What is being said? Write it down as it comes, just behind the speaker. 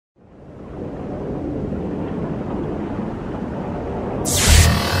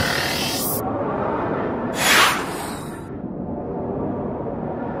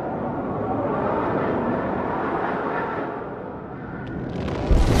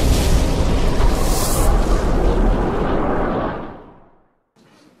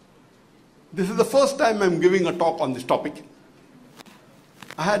first time I'm giving a talk on this topic.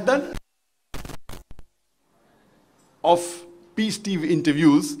 I had done of Peace TV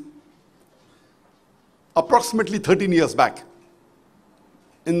interviews approximately 13 years back,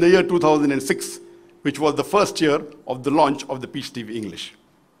 in the year 2006, which was the first year of the launch of the Peace TV English.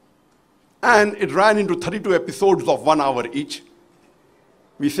 And it ran into 32 episodes of 1 hour each.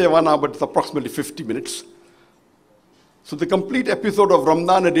 We say 1 hour, but it's approximately 50 minutes. So the complete episode of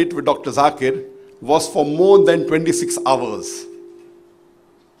Ramadan A Date with Dr. Zakir was for more than 26 hours.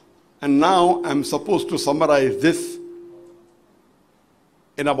 And now I'm supposed to summarize this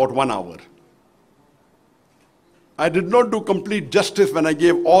in about 1 hour. I did not do complete justice when I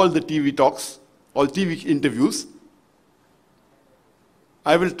gave all the TV talks, all TV interviews.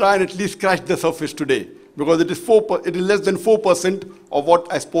 I will try and at least scratch the surface today, because it is less than 4% of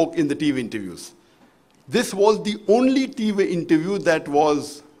what I spoke in the TV interviews. This was the only TV interview that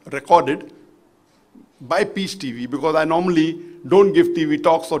was recorded by Peace TV, because I normally don't give TV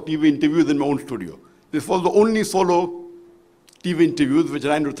talks or TV interviews in my own studio. This was the only solo TV interviews which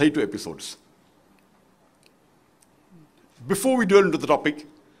ran to 32 episodes. Before we delve into the topic,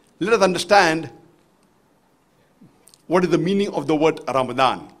 let us understand what is the meaning of the word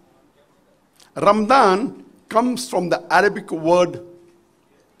Ramadan. Ramadan comes from the Arabic word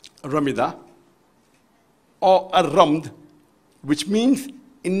Ramida or Ar-Ramd, which means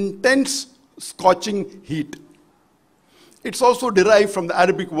intense scorching heat. It's also derived from the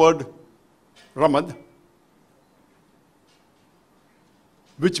Arabic word Ramad,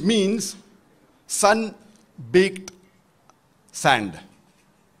 which means sun-baked sand.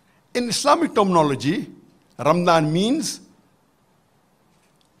 In Islamic terminology, Ramadan means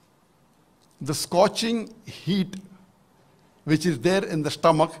the scorching heat which is there in the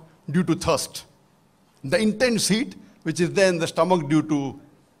stomach due to thirst. The intense heat which is there in the stomach due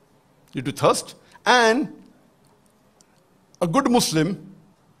to thirst. And a good Muslim,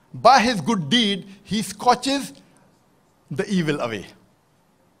 by his good deed, he scorches the evil away.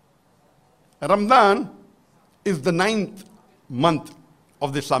 Ramadan is the 9th month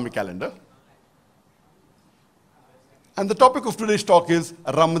of the Islamic calendar. And the topic of today's talk is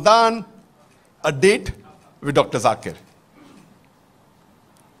Ramadan, a date with Dr. Zakir.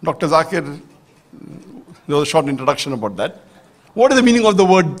 Dr. Zakir, there was a short introduction about that. What is the meaning of the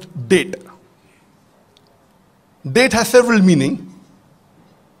word date? Date has several meanings.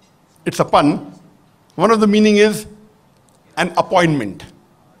 It's a pun. One of the meaning is an appointment.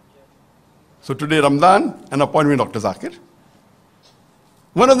 So today Ramadan, an appointment with Dr. Zakir.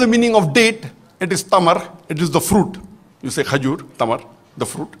 One of the meaning of date, it is tamar, it is the fruit. You say khajur, tamar, the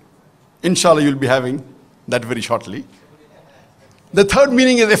fruit. Inshallah, you'll be having that very shortly. The third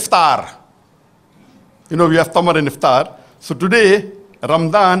meaning is iftar. You know, we have tamar and iftar. So today,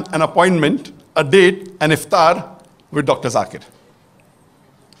 Ramadan, an appointment, a date, an iftar with Dr. Zakir.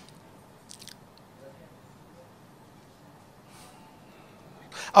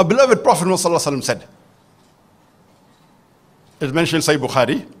 Our beloved Prophet ﷺ said, it's mentioned in Sahih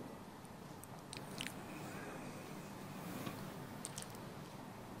Bukhari,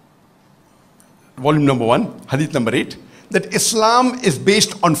 volume number 1, hadith number 8, that Islam is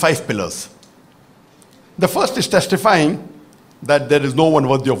based on 5 pillars. The first is testifying that there is no one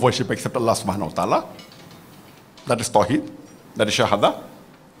worthy of worship except Allah subhanahu wa ta'ala. That is Tawheed, that is Shahada,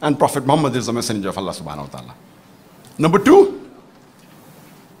 and Prophet Muhammad is the messenger of Allah subhanahu wa ta'ala. Number 2,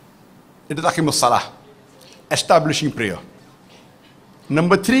 it is Aqimus Salah, establishing prayer.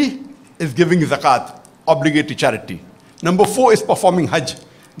 Number 3 is giving zakat, obligatory charity. Number 4 is performing Hajj,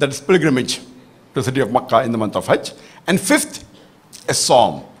 that is pilgrimage to the city of Makkah in the month of Hajj. And 5th is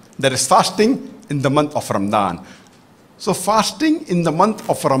Sawm, that is fasting in the month of Ramadan. So fasting in the month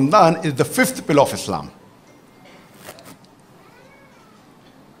of Ramadan is the 5th pillar of Islam.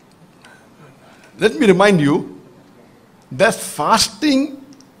 Let me remind you that fasting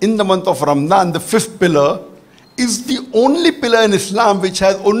in the month of Ramadan, the 5th pillar, is the only pillar in Islam which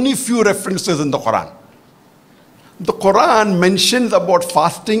has only few references in the Quran. The Quran mentions about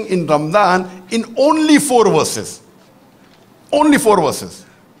fasting in Ramadan in only 4 verses. Only 4 verses.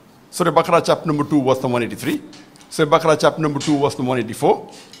 Surah Baqarah chapter number 2 verse number 183. Surah Baqarah chapter number 2 verse number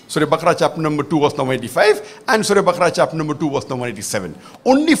 184. Surah Baqarah chapter number 2 verse number 185. And Surah Baqarah chapter number 2 verse number 187.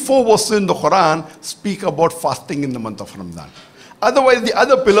 Only 4 verses in the Quran speak about fasting in the month of Ramadan. Otherwise, the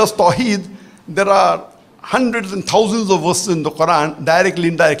other pillars, Tawheed, there are hundreds and thousands of verses in the Quran directly,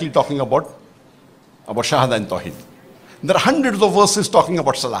 indirectly talking about Shahada and Tawheed. There are hundreds of verses talking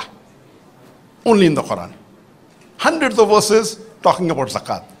about Salah, only in the Quran. Hundreds of verses talking about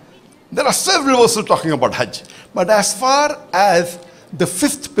Zakat. There are several verses talking about Hajj. But as far as the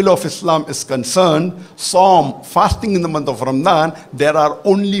fifth pillar of Islam is concerned, Psalm, fasting in the month of Ramadan, there are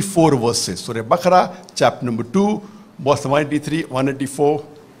only 4 verses. Surah Baqarah, chapter number 2, verse 183, 184,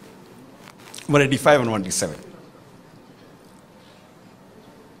 185 and 187.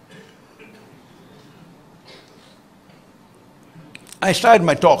 I started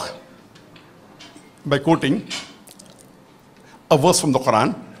my talk by quoting a verse from the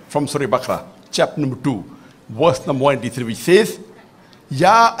Quran, from Surah Baqarah, chapter number 2, verse number 183, which says,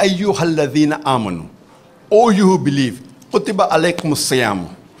 Ya ayyuhalladhina amanu, O you who believe, kutiba alaykumus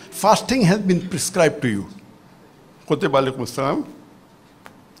siyam. Fasting has been prescribed to you. Kutiba alaykumus siyam.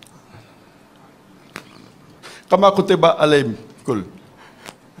 Kama kutiba alaykum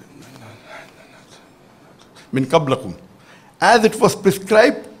min qablakum. As it was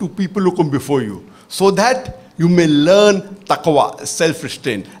prescribed to people who come before you, so that you may learn taqwa,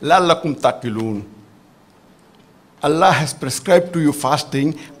 self-restraint. La'allakum taqilun. Allah has prescribed to you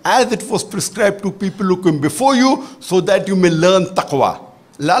fasting as it was prescribed to people who came before you, so that you may learn taqwa.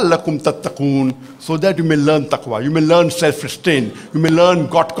 La'allakum tattaqun, so that you may learn taqwa, you may learn self-restraint, you may learn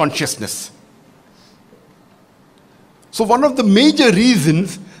God consciousness. So one of the major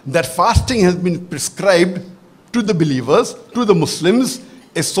reasons that fasting has been prescribed to the believers, to the Muslims,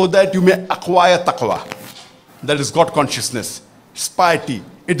 is so that you may acquire taqwa. That is God consciousness, it's piety,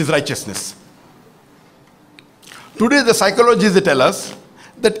 it is righteousness. Today the psychologists they tell us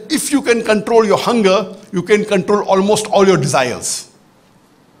that if you can control your hunger, you can control almost all your desires.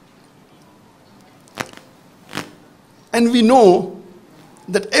 And we know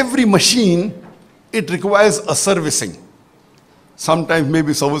that every machine, it requires a servicing. Sometimes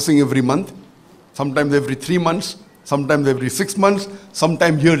maybe servicing every month, sometimes every 3 months, sometimes every 6 months,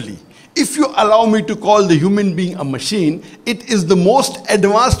 sometimes yearly. If you allow me to call the human being a machine, it is the most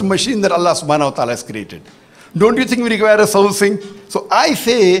advanced machine that Allah subhanahu wa ta'ala has created. Don't you think we require a servicing? So I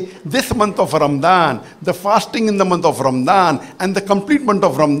say this month of Ramadan, the fasting in the month of Ramadan and the complete month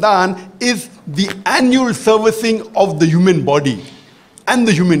of Ramadan is the annual servicing of the human body and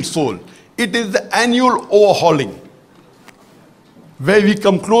the human soul. It is the annual overhauling where we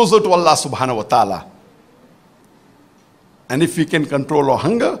come closer to Allah subhanahu wa ta'ala. And if we can control our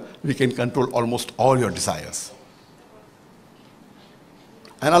hunger, we can control almost all your desires.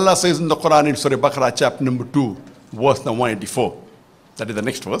 And Allah says in the Quran in Surah Baqarah chapter number 2, verse number 184, that is the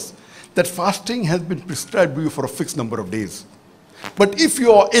next verse, that fasting has been prescribed to you for a fixed number of days. But if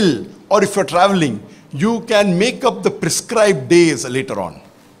you are ill or if you are traveling, you can make up the prescribed days later on.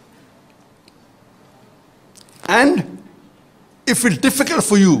 And if it's difficult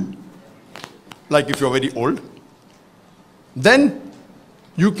for you, like if you're very old, then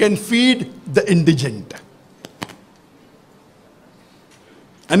you can feed the indigent.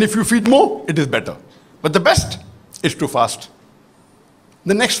 And if you feed more, it is better. But the best is to fast.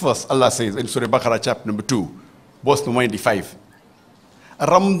 The next verse, Allah says in Surah Baqarah chapter number 2, verse number 95.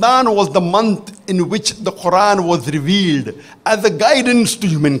 Ramadan was the month in which the Quran was revealed as a guidance to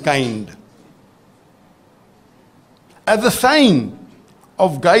humankind, as a sign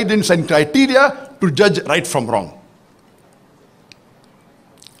of guidance and criteria to judge right from wrong.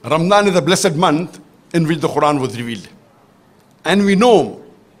 Ramadan is a blessed month in which the Quran was revealed. And we know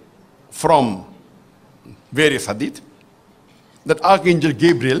from various hadith that Archangel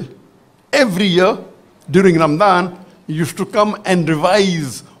Gabriel every year during Ramadan used to come and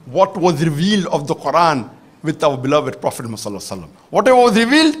revise what was revealed of the Quran with our beloved Prophet Muhammad. Whatever was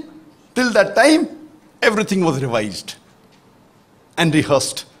revealed till that time, everything was revised and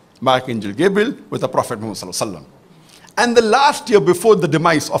rehearsed by Archangel Gabriel with the Prophet Muhammad. And the last year before the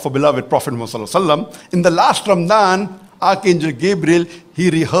demise of our beloved Prophet Muhammad, in the last Ramadan, Archangel Gabriel, he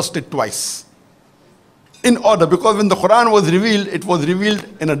rehearsed it twice. In order, because when the Quran was revealed, it was revealed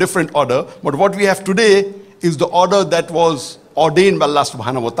in a different order. But what we have today is the order that was ordained by Allah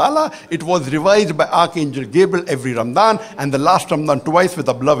subhanahu wa ta'ala. It was revised by Archangel Gabriel every Ramadan, and the last Ramadan twice with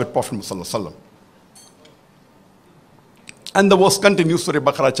the beloved Prophet Muhammad. And the verse continues, Surah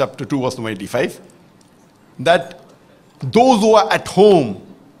Baqarah chapter 2, verse 85, that those who are at home,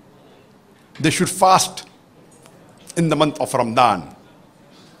 they should fast in the month of Ramadan.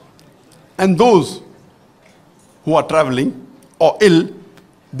 And those who are traveling or ill,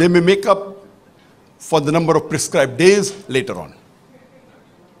 they may make up for the number of prescribed days later on.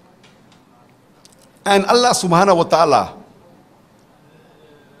 And Allah subhanahu wa ta'ala,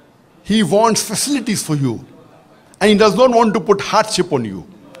 He wants facilities for you. And He does not want to put hardship on you.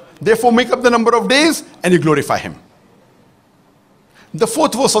 Therefore, make up the number of days and you glorify Him. The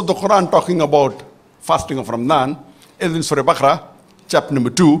fourth verse of the Quran talking about fasting of Ramadan is in Surah Baqarah, chapter number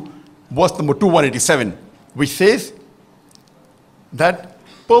 2, verse number 287, which says, that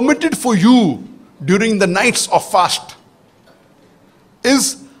permitted for you during the nights of fast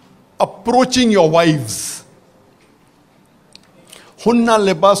is approaching your wives. Hunna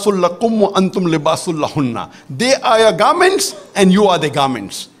libasul lakum wa antum libasul lahunna. They are your garments and you are the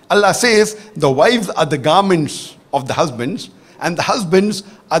garments. Allah says the wives are the garments of the husbands and the husbands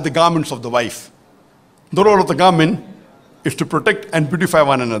are the garments of the wife. The role of the garment is to protect and beautify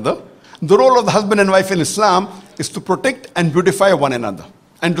one another. The role of the husband and wife in Islam is to protect and beautify one another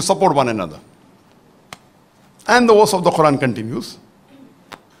and to support one another. And the verse of the Quran continues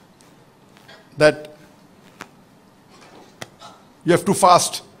that you have to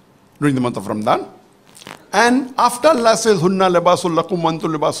fast during the month of Ramadan. And after Allah says, Hunna libasul lakum wa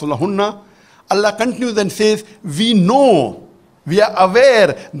antum libasul lahunna, Allah continues and says, we know, we are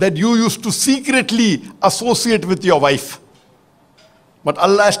aware that you used to secretly associate with your wife. But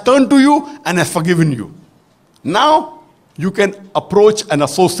Allah has turned to you and has forgiven you. Now you can approach and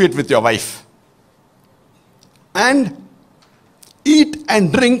associate with your wife. And eat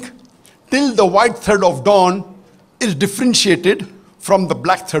and drink till the white thread of dawn is differentiated from the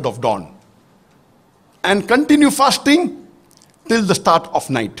black thread of dawn. And continue fasting till the start of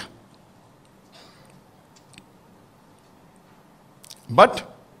night. But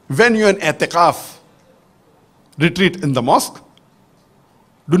when you're in i'tikaf, retreat in the mosque,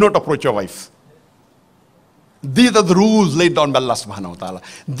 do not approach your wife. These are the rules laid down by Allah subhanahu wa ta'ala.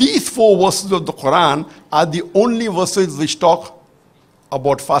 These 4 verses of the Quran are the only verses which talk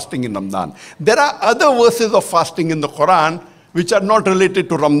about fasting in Ramadan. There are other verses of fasting in the Quran which are not related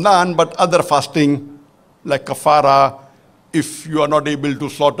to Ramadan but other fasting like kafara, if you are not able to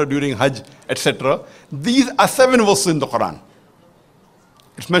slaughter during Hajj, etc. These are 7 verses in the Quran.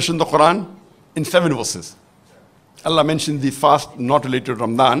 It's mentioned in the Quran in 7 verses. Allah mentioned the fast not related to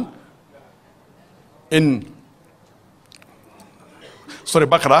Ramadan in Surah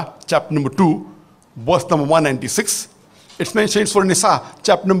Baqarah, chapter number 2, verse number 196. It's mentioned in Surah Nisa,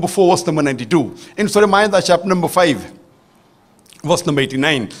 chapter number 4, verse number 92. In Surah Ma'idah, chapter number 5, verse number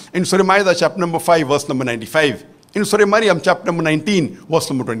 89. In Surah Ma'idah, chapter number 5, verse number 95. In Surah Maryam, chapter number 19, verse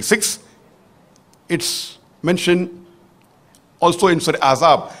number 26. It's mentioned also in Surah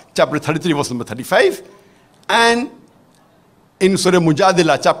Azab, chapter 33, verse number 35. And in Surah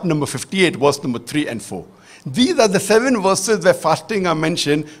Mujadila, chapter number 58, verse number 3 and 4. These are the 7 verses where fasting are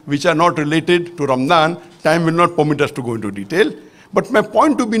mentioned, which are not related to Ramadan. Time will not permit us to go into detail. But my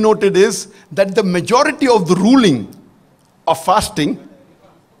point to be noted is that the majority of the ruling of fasting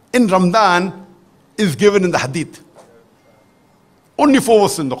in Ramadan is given in the Hadith. Only 4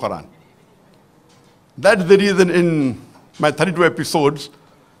 verses in the Quran. That's the reason in my 32 episodes,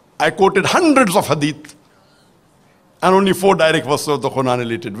 I quoted hundreds of Hadith and only 4 direct verses of the Quran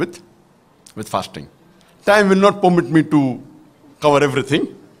related with fasting. Time will not permit me to cover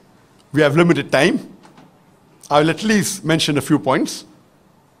everything. We have limited time. I will at least mention a few points.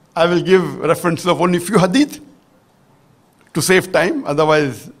 I will give references of only few hadith to save time.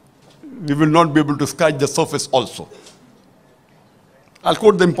 Otherwise, we will not be able to scratch the surface also. I'll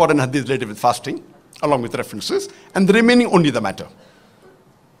quote the important hadith related with fasting, along with references, and the remaining only the matter.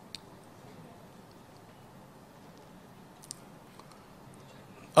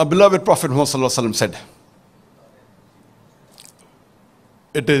 Our beloved Prophet Muhammad said,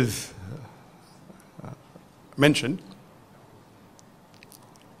 it is mentioned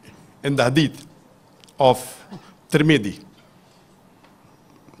in the hadith of Tirmidhi,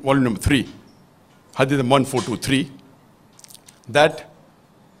 volume number 3, hadith 1423, that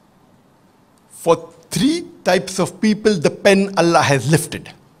for 3 types of people the pen Allah has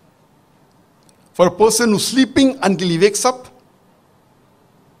lifted. For a person who's sleeping until he wakes up,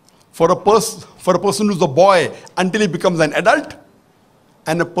 for a person who's a boy until he becomes an adult,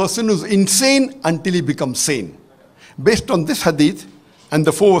 and a person who's insane until he becomes sane. Based on this hadith and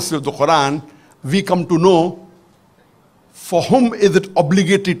the 4 verses of the Quran, we come to know for whom is it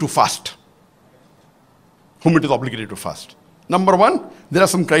obligatory to fast. Whom it is obligatory to fast. Number 1, there are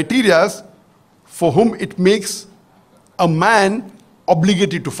some criteria for whom it makes a man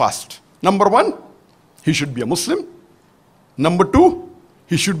obligatory to fast. Number 1, he should be a Muslim. Number 2,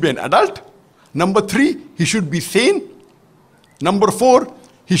 he should be an adult. Number 3, he should be sane. Number 4,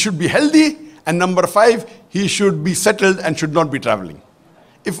 he should be healthy. And number 5, he should be settled and should not be traveling.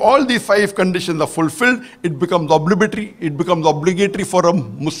 If all these 5 conditions are fulfilled, it becomes obligatory for a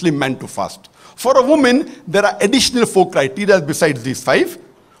Muslim man to fast. For a woman, there are additional 4 criteria besides these 5.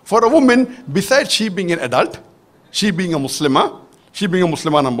 For a woman, besides she being an adult, she being a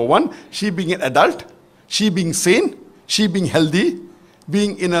Muslimah number 1, she being an adult, she being sane, she being healthy,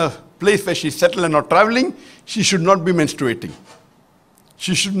 being in a place where she's settled and not traveling, she should not be menstruating.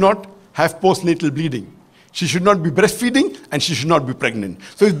 She should not have postnatal bleeding. She should not be breastfeeding, and she should not be pregnant.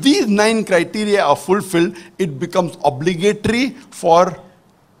 So if these 9 criteria are fulfilled, it becomes obligatory for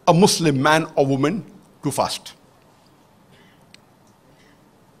a Muslim man or woman to fast.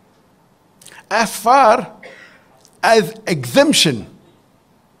 As far as exemption,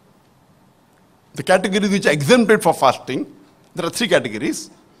 the categories which are exempted for fasting, there are 3 categories.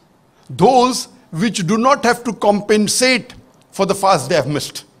 Those which do not have to compensate for the fast they have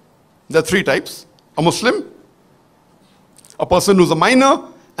missed. There are 3 types. A Muslim, a person who's a minor,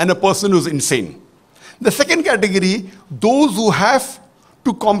 and a person who's insane. The second category, those who have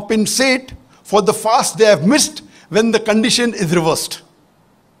to compensate for the fast they have missed when the condition is reversed.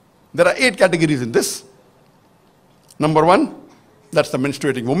 There are 8 categories in this. Number 1, that's the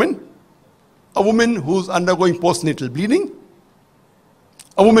menstruating woman. A woman who's undergoing postnatal bleeding.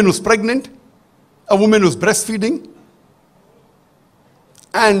 A woman who's pregnant. A woman who's breastfeeding.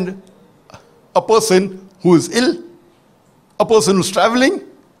 And a person who is ill. A person who's traveling.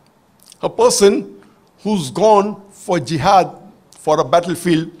 A person who's gone for jihad, for a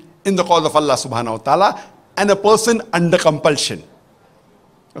battlefield in the cause of Allah subhanahu wa ta'ala. And a person under compulsion.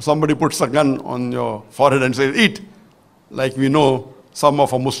 If somebody puts a gun on your forehead and says, eat, like we know some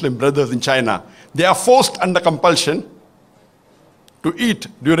of our Muslim brothers in China, they are forced under compulsion to eat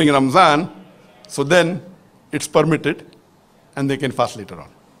during Ramadan, so then it's permitted and they can fast later on.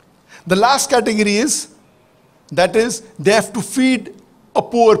 The last category is, that is, they have to feed a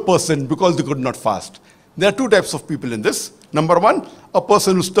poor person because they could not fast. There are 2 types of people in this. Number 1, a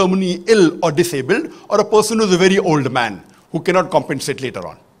person who's terminally ill or disabled, or a person who's a very old man who cannot compensate later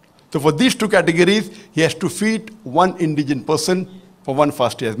on. So for these 2 categories, he has to feed 1 indigent person for 1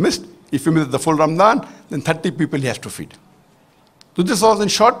 fast he has missed. If he misses the full Ramadan, then 30 people he has to feed. So this was in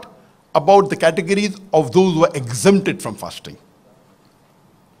short about the categories of those who are exempted from fasting.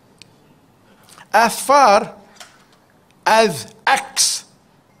 As far as acts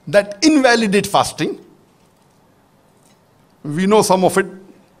that invalidate fasting, we know some of it,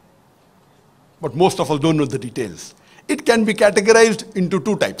 but most of us don't know the details. It can be categorized into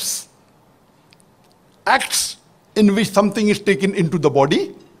 2 types. Acts in which something is taken into the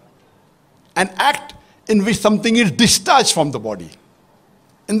body, and act in which something is discharged from the body.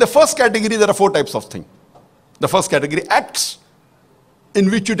 In the first category, there are 4 types of things. The first category, acts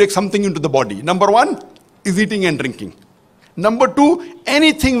in which you take something into the body. Number 1 is eating and drinking. Number 2,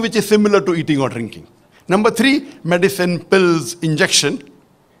 anything which is similar to eating or drinking. Number 3, medicine, pills, injection,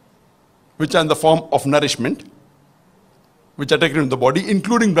 which are in the form of nourishment, which are taken into the body,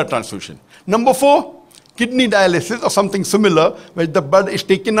 including blood transfusion. Number 4, kidney dialysis or something similar, where the blood is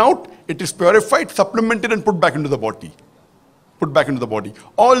taken out, it is purified, supplemented, and put back into the body. Put back into the body.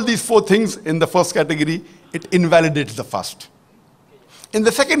 All these 4 things in the first category, it invalidates the fast. In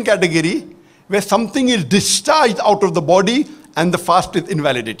the second category, where something is discharged out of the body and the fast is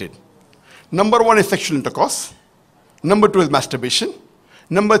invalidated. Number 1 is sexual intercourse. Number 2 is masturbation.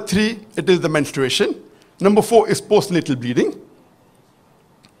 Number 3, it is the menstruation. Number 4 is postnatal bleeding.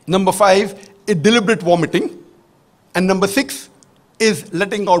 Number 5 is deliberate vomiting. And number 6 is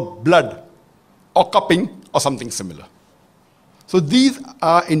letting out blood or cupping or something similar. So these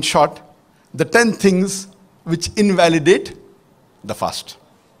are, in short, the 10 things which invalidate the fast.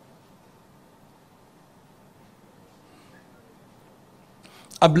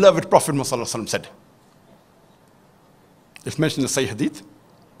 Our beloved Prophet Muhammad said, it's mentioned in the Sahih Hadith,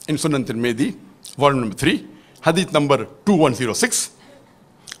 in Sunan Tirmidhi, volume number 3, Hadith number 2106.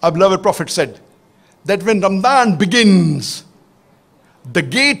 Our beloved Prophet said that when Ramadan begins, the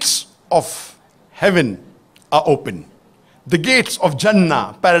gates of heaven are open. The gates of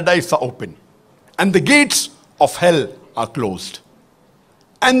Jannah, paradise, are open. And the gates of hell are closed.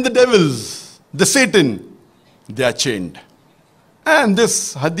 And the devils, the Satan, they are chained. And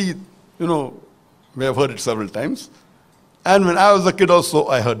this hadith, we have heard it several times. And when I was a kid also,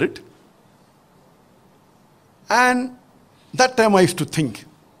 I heard it. And that time I used to think,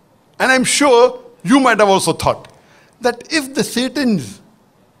 and I'm sure you might have also thought, that if the Satans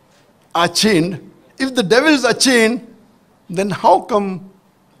are chained, if the devils are chained, then how come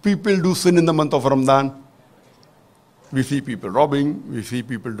people do sin in the month of Ramadan? We see people robbing, we see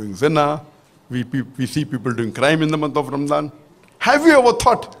people doing zina, we see people doing crime in the month of Ramadan. Have you ever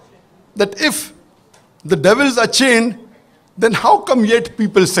thought that if the devils are chained, then how come yet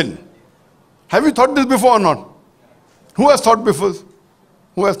people sin? Have you thought this before or not? Who has thought before?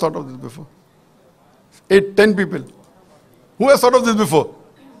 Who has thought of this before? 8, 10 people. Who has thought of this before?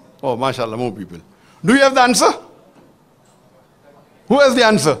 Oh, mashallah, more people. Do you have the answer? Who has the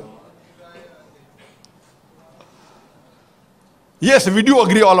answer? Yes, we do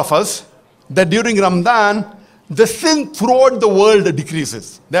agree, all of us, that during Ramadan, the sin throughout the world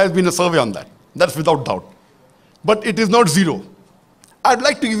decreases. There has been a survey on that. That's without doubt. But it is not zero. I'd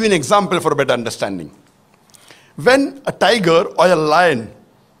like to give you an example for a better understanding. When a tiger or a lion,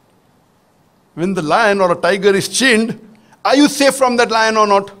 when the lion or a tiger is chained, are you safe from that lion or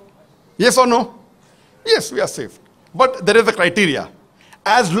not? Yes or no? Yes, we are safe. But there is a criteria.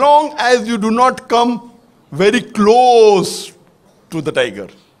 As long as you do not come very close to the tiger.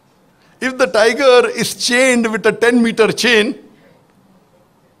 If the tiger is chained with a 10-meter chain,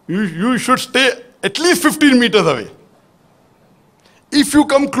 you should stay at least 15 meters away. If you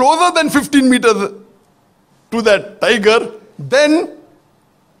come closer than 15 meters to that tiger, then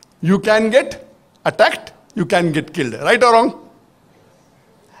you can get attacked, you can get killed. Right or wrong?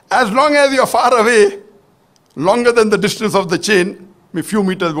 As long as you are far away, longer than the distance of the chain, a few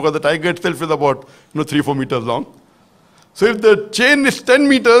meters, because the tiger itself is about 3-4 meters long. So if the chain is 10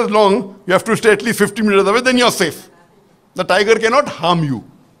 meters long, you have to stay at least 50 meters away, then you are safe. The tiger cannot harm you.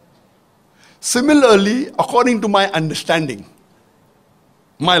 Similarly, according to my understanding,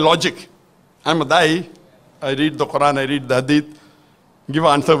 my logic, I'm a Dai, I read the Quran, I read the Hadith, give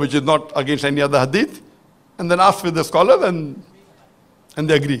an answer which is not against any other Hadith, and then ask with the scholars and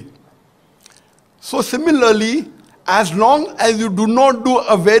they agree. So similarly, as long as you do not do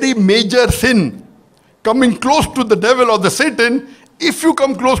a very major sin, coming close to the devil or the Satan, if you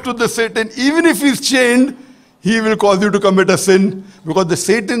come close to the Satan, even if he's chained, he will cause you to commit a sin, because the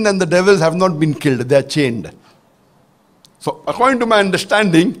Satan and the devils have not been killed, they are chained. So according to my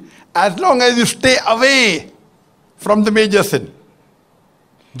understanding, as long as you stay away from the major sin.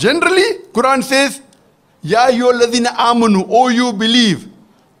 Generally, Quran says, Ya ayyuhalladhina amanu, O you believe,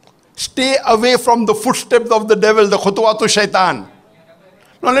 stay away from the footsteps of the devil, the khutuwatu shaitan.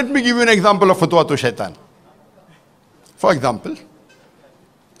 Now let me give you an example of khutuwatu shaitan. For example,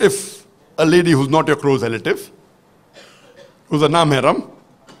 if a lady who's not your close relative, who's a namharam,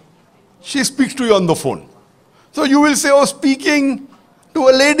 she speaks to you on the phone. So you will say, oh, speaking to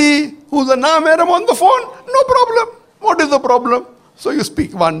a lady who's a namharam on the phone, no problem. What is the problem? So you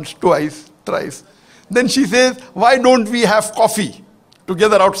speak once, twice, thrice. Then she says, why don't we have coffee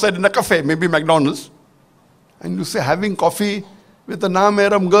together outside in a cafe, maybe McDonald's? And you say, having coffee with a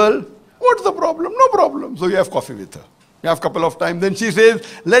namharam girl, what's the problem? No problem. So you have coffee with her. You have a couple of times. Then she says,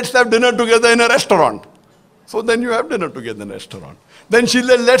 let's have dinner together in a restaurant. So then you have dinner together in a restaurant. Then she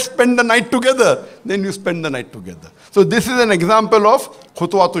says, let's spend the night together. Then you spend the night together. So this is an example of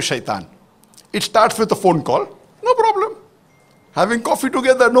khutuwatu shaitan. It starts with a phone call, no problem. Having coffee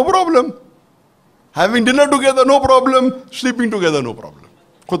together, no problem. Having dinner together, no problem. Sleeping together, no problem.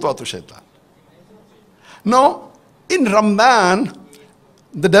 Khutuwatu shaitan. Now, in Ramadan,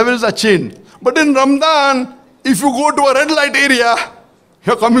 the devils are chained. But in Ramadan, if you go to a red light area,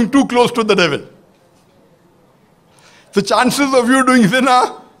 you're coming too close to the devil. The chances of you doing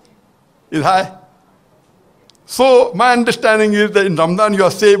zina is high. So my understanding is that in Ramadan you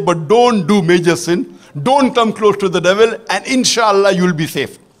are safe, but don't do major sin. Don't come close to the devil, and inshallah you will be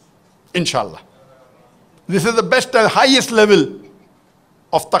safe. Inshallah. This is the best and highest level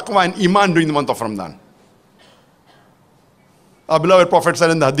of taqwa and iman during the month of Ramadan. Our beloved Prophet said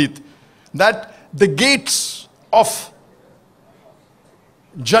in the hadith that the gates of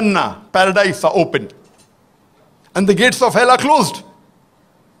Jannah, paradise, are open, and the gates of hell are closed.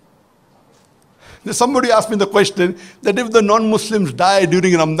 Somebody asked me the question that if the non-Muslims die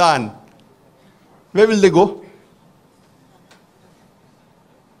during Ramadan, where will they go?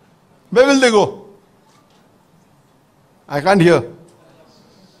 Where will they go? I can't hear.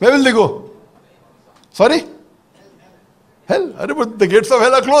 Where will they go? Sorry? Hell. But the gates of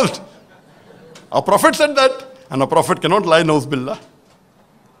hell are closed. Our Prophet said that, and our Prophet cannot lie, na'uz billah.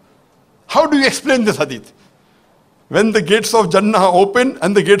 How do you explain this hadith? When the gates of Jannah are open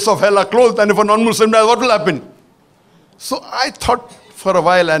and the gates of hell are closed, and if a non-Muslim dies, what will happen? So I thought for a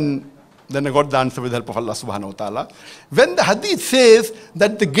while, and then I got the answer with the help of Allah subhanahu wa ta'ala. When the hadith says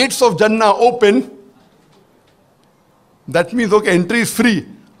that the gates of Jannah are open, that means, okay, entry is free,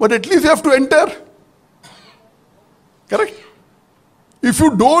 but at least you have to enter. Correct? If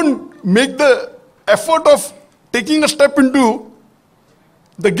you don't make the effort of taking a step into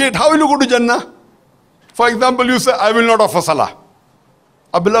the gate, how will you go to Jannah? For example, you say, I will not offer salah.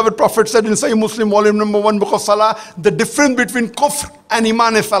 Our beloved Prophet said in Sahih Muslim, volume number 1, book of Salah, the difference between kufr and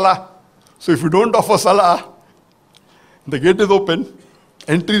iman is salah. So if you don't offer salah, the gate is open,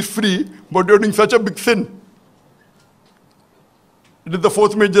 entry is free, but you're doing such a big sin. It is the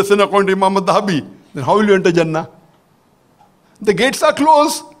fourth major sin according to Imam al-Dhahabi. Then how will you enter Jannah? The gates are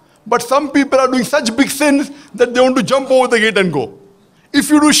closed, But some people are doing such big sins that they want to jump over the gate and go. If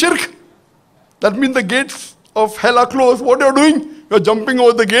you do shirk, that means the gates of hell are closed. What you're doing? You're jumping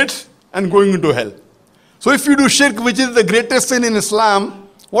over the gates and going into hell. So if you do shirk, which is the greatest sin in Islam,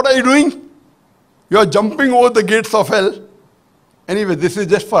 what are you doing? You're jumping over the gates of hell. Anyway, this is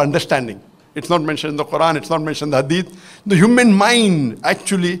just for understanding. It's not mentioned in the Quran, it's not mentioned in the Hadith. The human mind,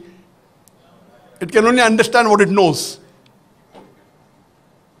 actually, it can only understand what it knows.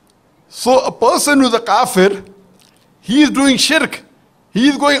 So a person who's a kafir, he is doing shirk. He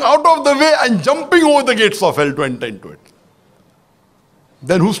is going out of the way and jumping over the gates of hell to enter into it.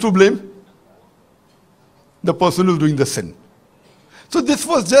 Then who's to blame? The person who's doing the sin. So this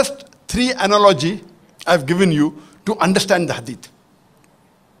was just 3 analogy I've given you to understand the hadith.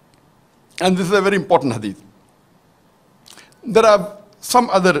 And this is a very important hadith. There are some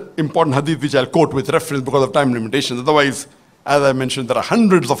other important hadith which I'll quote with reference because of time limitations. Otherwise, as I mentioned, there are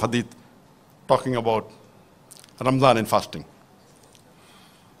hundreds of hadith talking about Ramadan and fasting.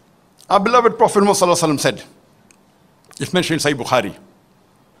 Our beloved Prophet Muhammad said, it's mentioned in Sahih Bukhari,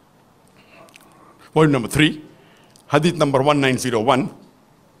 volume number 3, hadith number 1901.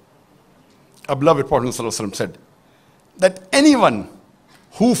 Our beloved Prophet said that anyone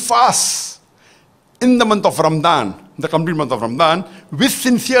who fasts in the month of Ramadan, the complete month of Ramadan, with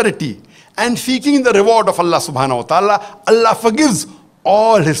sincerity and seeking the reward of Allah subhanahu wa ta'ala, Allah forgives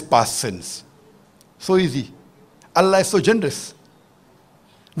all his past sins. So easy. Allah is so generous.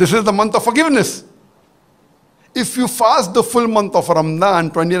 This is the month of forgiveness. If you fast the full month of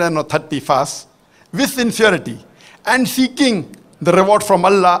Ramadan, 29 or 30 fasts, with sincerity and seeking the reward from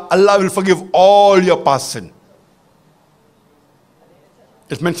Allah, Allah will forgive all your past sin.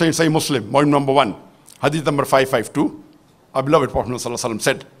 It's mentioned in Sahih Muslim, volume number 1, hadith number 552. Our beloved Prophet ﷺ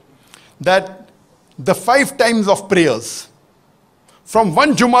said that the 5 times of prayers, from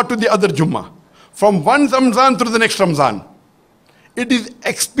one Jummah to the other Jummah, from one Ramzan to the next Ramzan, it is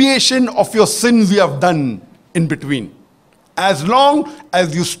expiation of your sins you have done in between, as long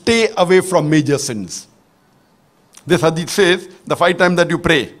as you stay away from major sins. This hadith says, the 5 times that you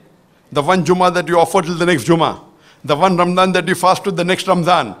pray, the one Jummah that you offer till the next Jummah, the one Ramadan that you fast to the next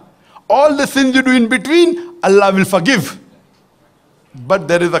Ramadan, all the sins you do in between, Allah will forgive. But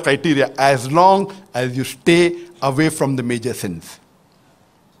there is a criteria, as long as you stay away from the major sins.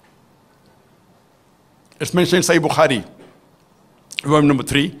 It's mentioned in Sahih Bukhari, volume number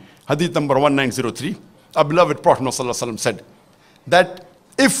 3, hadith number 1903. Our beloved Prophet ﷺ said that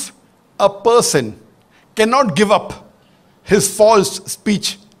if a person cannot give up his false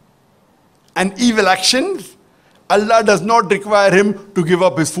speech and evil actions, Allah does not require him to give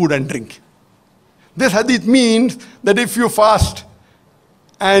up his food and drink. This hadith means that if you fast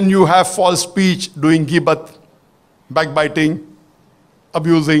and you have false speech, doing ghibat, backbiting,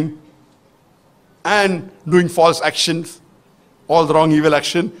 abusing, and doing false actions, all the wrong evil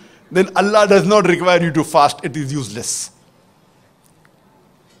action, then Allah does not require you to fast. It is useless.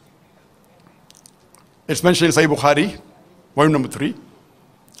 It's mentioned in Sahih Bukhari, volume number 3,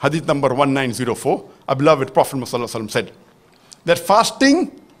 hadith number 1904. Our beloved Prophet ﷺ said that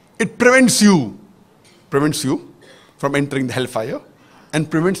fasting, it prevents you from entering the hellfire and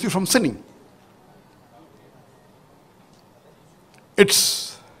prevents you from sinning.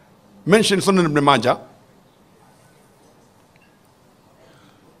 It's mentioned in Sunan Ibn Majah,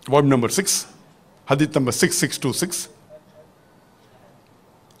 volume number 6, hadith number 6626,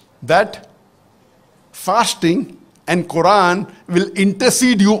 that fasting and Quran will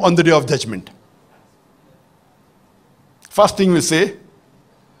intercede you on the day of judgment. Fasting will say,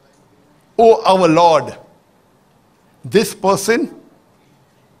 "O our Lord, this person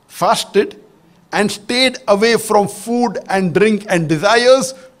fasted and stayed away from food and drink and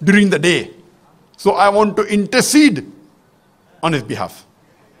desires during the day. So I want to intercede on his behalf."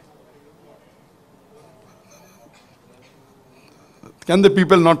 Can the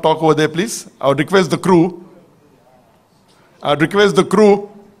people not talk over there, please? I would request the crew.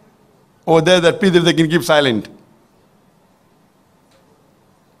 Over there that please, if they can keep silent.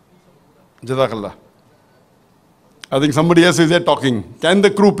 Jazakallah. I think somebody else is there talking. Can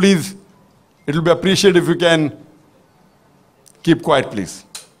the crew please? It will be appreciated if you can keep quiet, please.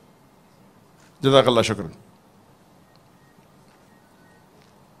 Jazakallah shukran.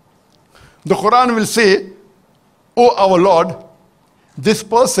 The Quran will say, "O our Lord, this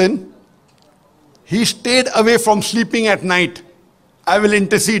person, he stayed away from sleeping at night. I will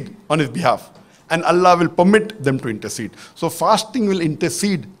intercede on his behalf." And Allah will permit them to intercede. So fasting will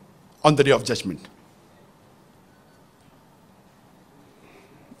intercede on the day of judgment.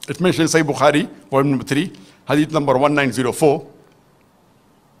 It's mentioned in Sahih Bukhari, volume number 3, hadith number 1904.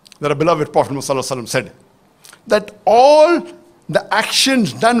 that our beloved Prophet ﷺ said that all the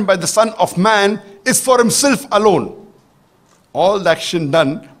actions done by the Son of Man is for himself alone. All the action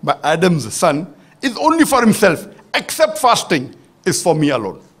done by Adam's son is only for himself, except fasting is for me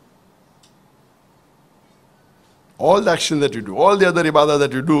alone. All the action that you do, all the other ibadah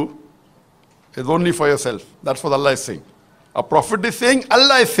that you do is only for yourself. That's what Allah is saying. A prophet is saying,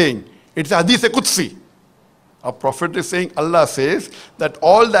 Allah is saying. It's a hadith Qudsi. A prophet is saying, Allah says that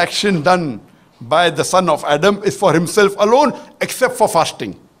all the action done by the son of Adam is for himself alone, except for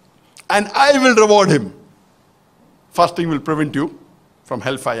fasting. And I will reward him. Fasting will prevent you from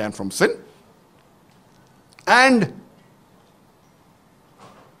hellfire and from sin. And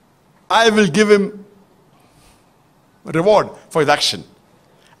I will give him reward for his action.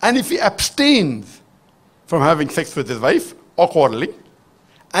 And if he abstains from having sex with his wife or quarreling,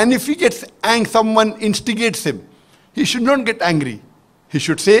 and if he gets angry, someone instigates him, he should not get angry. He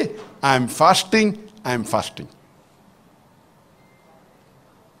should say, I am fasting, I am fasting.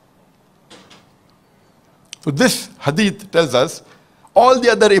 So this hadith tells us all the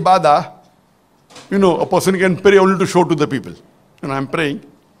other ibadah, a person can pray only to show to the people. I'm praying,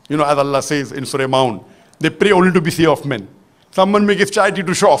 as Allah says in Surah Maun, they pray only to be seen of men. Someone may give charity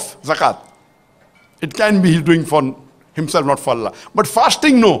to show off, zakat. It can be he's doing for himself, not for Allah. But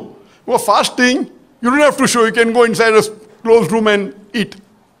fasting, no. For fasting, you don't have to show. You can go inside a closed room and eat.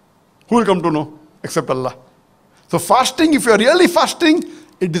 Who will come to know? Except Allah. So fasting, if you are really fasting,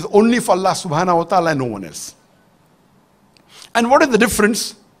 it is only for Allah subhanahu wa ta'ala and no one else. And what is the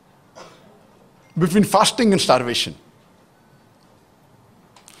difference between fasting and starvation?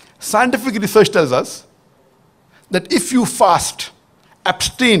 Scientific research tells us that if you fast,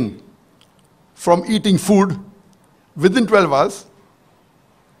 abstain from eating food within 12 hours,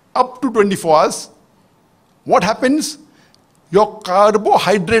 up to 24 hours, what happens? Your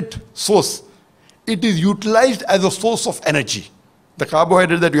carbohydrate source, it is utilized as a source of energy. The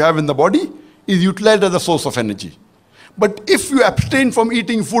carbohydrate that you have in the body is utilized as a source of energy. But if you abstain from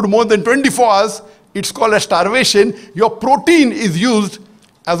eating food more than 24 hours, it's called a starvation. Your protein is used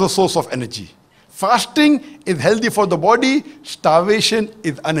as a source of energy. Fasting is healthy for the body, starvation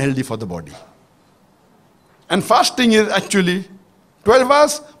is unhealthy for the body. And fasting is actually 12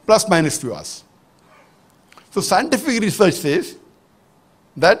 hours plus minus few hours. So scientific research says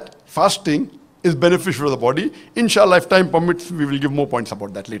that fasting is beneficial for the body. Inshallah, if time permits, we will give more points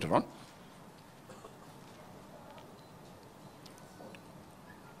about that later on.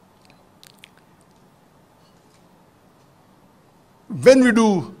 When we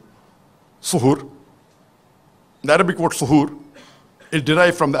do suhoor, the Arabic word suhoor is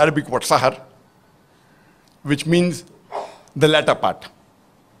derived from the Arabic word sahar, which means the latter part.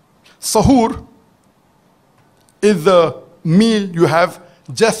 Suhoor is the meal you have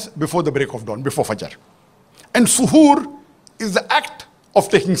just before the break of dawn, before Fajr. And suhoor is the act of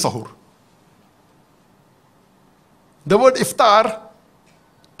taking sahur. The word iftar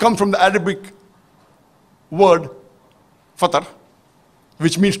comes from the Arabic word fatar,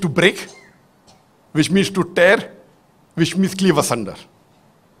 which means to break, which means to tear, which means cleave asunder.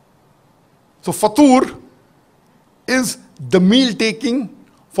 So fatur is the meal taking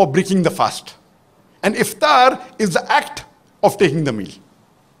for breaking the fast. And iftar is the act of taking the meal.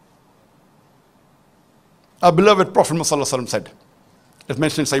 Our beloved Prophet ﷺ said, as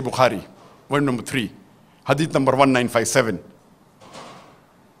mentioned in Sahih Bukhari, volume number 3, hadith number 1957,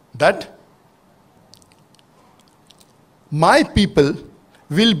 that my people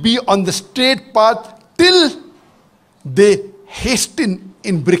will be on the straight path till they hasten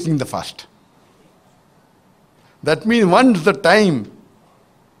in breaking the fast. That means once the time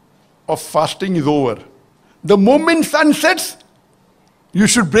of fasting is over, the moment sun sets, you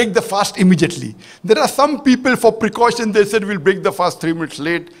should break the fast immediately. There are some people, for precaution, they said, we'll break the fast 3 minutes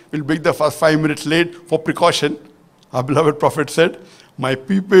late, we'll break the fast 5 minutes late, for precaution. Our beloved Prophet said, my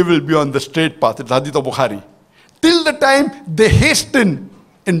people will be on the straight path. It's hadith of Bukhari. Till the time they hasten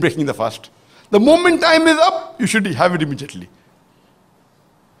in breaking the fast. The moment time is up, you should have it immediately.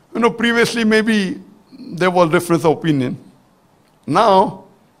 Previously maybe there was difference of opinion. Now,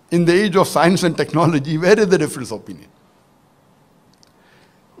 in the age of science and technology, where is the difference of opinion?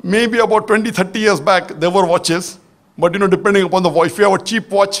 Maybe about 20, 30 years back, there were watches, but depending upon the watch, if you have a cheap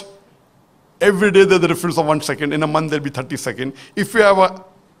watch, every day there's a difference of 1 second. In a month, there'll be 30 seconds. If you have an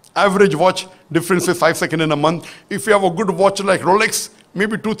average watch, difference is 5 seconds in a month. If you have a good watch like Rolex,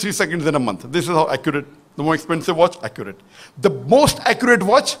 maybe 2-3 seconds in a month. This is how accurate. The more expensive watch, accurate. The most accurate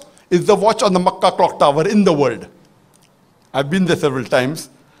watch is the watch on the Makkah clock tower in the world. I've been there several times.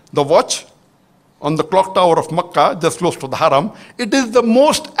 The watch on the clock tower of Makkah, just close to the Haram. It is the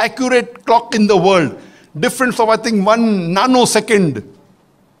most accurate clock in the world. Difference of, I think, 1 nanosecond.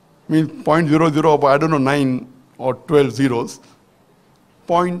 I mean, 0.00, I don't know, 9 or 12 zeros.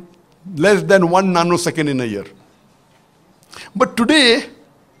 Less than 1 nanosecond in a year. But today,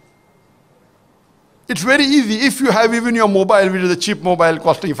 it's very easy. If you have even your mobile, which is a cheap mobile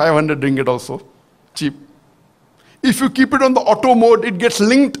costing 500 ringgit also, cheap. If you keep it on the auto mode, it gets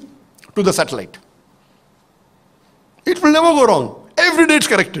linked to the satellite. It will never go wrong. Every day it's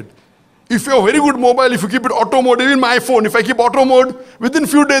corrected. If you have a very good mobile, if you keep it auto mode, even my iPhone, if I keep auto mode, within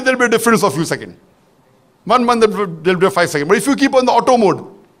few days there will be a difference of few seconds. 1 month there will be a 5 seconds. But if you keep on the auto mode,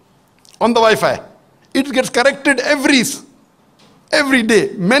 on the Wi-Fi, it gets corrected every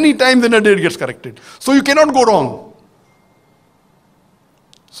day. Many times in a day it gets corrected. So you cannot go wrong.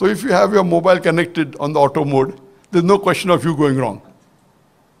 So if you have your mobile connected on the auto mode, there's no question of you going wrong.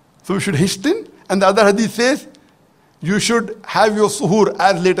 So you should hasten. And the other hadith says, you should have your suhoor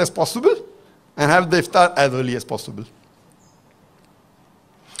as late as possible and have the iftar as early as possible.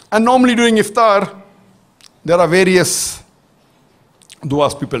 And normally during iftar, there are various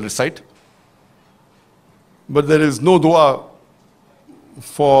du'as people recite. But there is no dua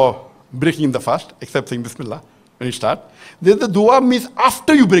for breaking the fast, except saying Bismillah when you start. There's the dua means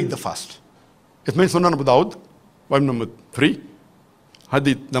after you break the fast. It means Sunan Abu Dawud, volume number 3,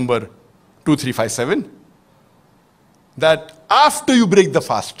 hadith number 2357. That after you break the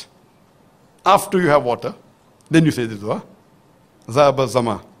fast, after you have water, then you say this dua. Zaba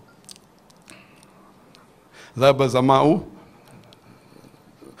zama. Zaba zama'u.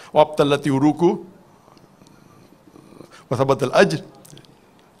 Wabtalati uruku. Wasabat al-ajr.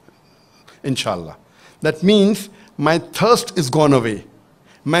 Inshallah. That means my thirst is gone away.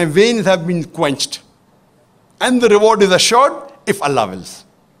 My veins have been quenched. And the reward is assured if Allah wills.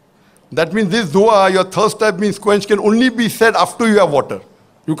 That means this dua, your thirst has been quenched, can only be said after you have water.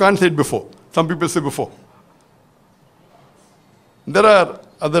 You can't say it before. Some people say before. There are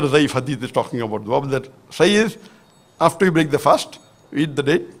other Zaif hadiths talking about dua, but that say is, after you break the fast, you eat the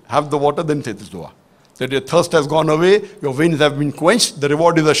date, have the water, then say this dua. That your thirst has gone away, your veins have been quenched, the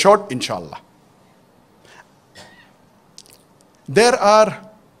reward is assured, inshallah. There are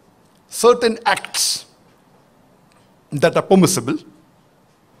certain acts that are permissible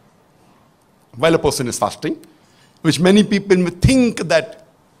while a person is fasting, which many people may think that,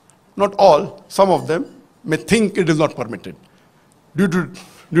 not all, some of them may think it is not permitted. Due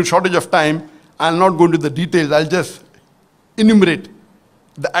to shortage of time, I'll not go into the details, I'll just enumerate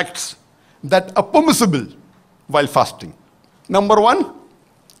the acts that are permissible while fasting. Number 1,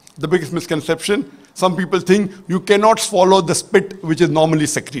 the biggest misconception, some people think you cannot swallow the spit which is normally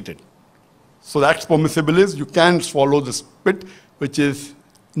secreted. So the act permissible is you can swallow the spit which is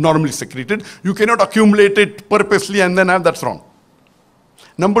normally secreted. You cannot accumulate it purposely and then have, that's wrong.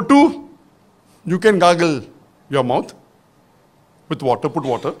 Number 2, you can gargle your mouth with water, put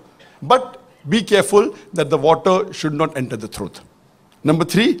water, but be careful that the water should not enter the throat. Number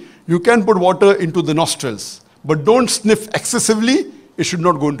 3, you can put water into the nostrils, but don't sniff excessively, it should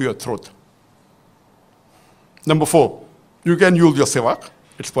not go into your throat. Number 4, you can use your sevak,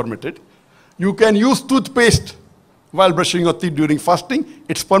 it's permitted. You can use toothpaste while brushing your teeth during fasting,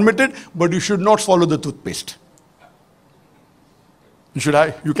 it's permitted, but you should not swallow the toothpaste.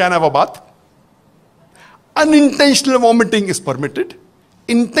 You can have a bath. Unintentional vomiting is permitted.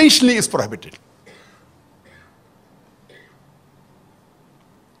 Intentionally is prohibited.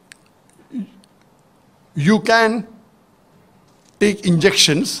 You can take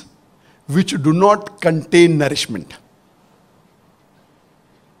injections which do not contain nourishment.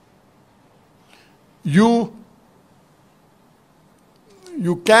 You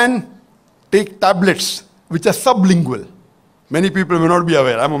can take tablets which are sublingual. Many people may not be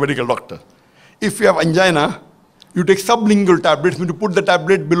aware. I'm a medical doctor. If you have angina, you take sublingual tablets, when you put the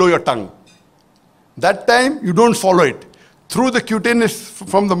tablet below your tongue. That time, you don't swallow it. Through the cutaneous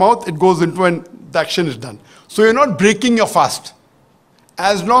from the mouth, it goes into and the action is done. So you're not breaking your fast.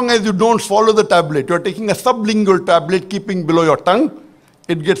 As long as you don't swallow the tablet, you're taking a sublingual tablet, keeping below your tongue,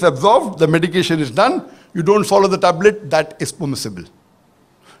 it gets absorbed, the medication is done, you don't swallow the tablet, that is permissible.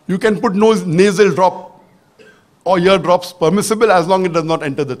 You can put nasal drop or ear drops, permissible as long as it does not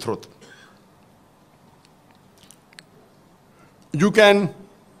enter the throat. You can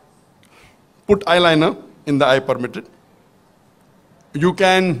put eyeliner in the eye, permitted. You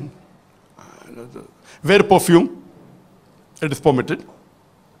can wear perfume, it is permitted.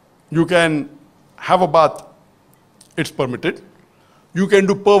 You can have a bath, it's permitted. You can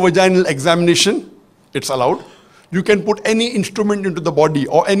do per vaginal examination, it's allowed. You can put any instrument into the body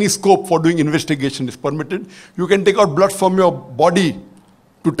or any scope for doing investigation is permitted. You can take out blood from your body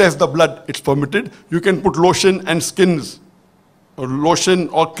to test the blood, it's permitted. You can put lotion and skins, or lotion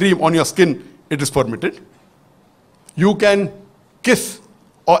or cream on your skin, it is permitted. You can kiss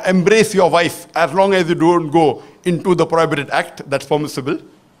or embrace your wife as long as you don't go into the prohibited act, that's permissible.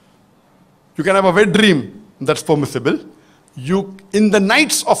 You can have a wet dream, that's permissible. In the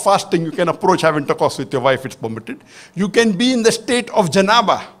nights of fasting, you can approach, have intercourse with your wife, it's permitted. You can be in the state of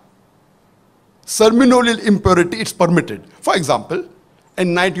janaba, ceremonial impurity, it's permitted. For example, at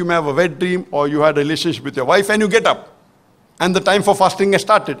night you may have a wet dream or you had a relationship with your wife and you get up and the time for fasting has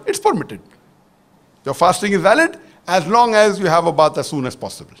started, it's permitted. Your fasting is valid as long as you have a bath as soon as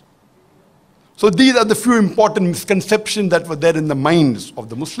possible. So these are the few important misconceptions that were there in the minds of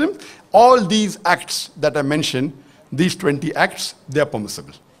the Muslims. All these acts that I mentioned, these 20 acts, they are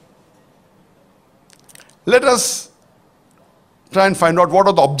permissible. Let us try and find out what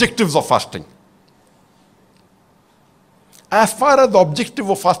are the objectives of fasting. As far as the objective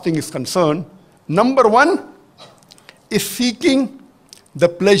of fasting is concerned, number one is seeking the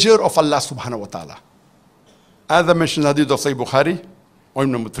pleasure of Allah subhanahu wa ta'ala. As I mentioned, hadith of Sahih Bukhari, point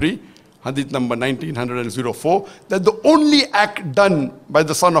number 3, hadith number 1904, that the only act done by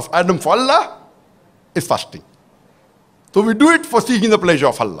the son of Adam for Allah is fasting. So we do it for seeking the pleasure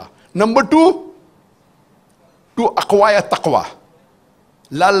of Allah. Number 2, to acquire taqwa.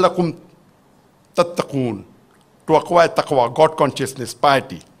 La'allakum tattaqoon. To acquire taqwa, God consciousness,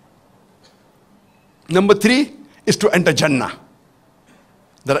 piety. Number 3 is to enter Jannah.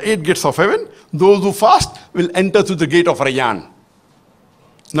 There are 8 gates of heaven. Those who fast will enter through the gate of Rayyan.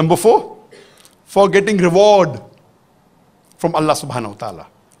 Number 4, for getting reward from Allah subhanahu wa ta'ala.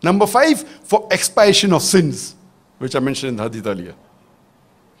 Number 5, for expiation of sins, which I mentioned in the hadith earlier.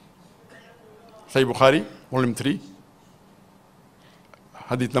 Sahih Bukhari, volume 3,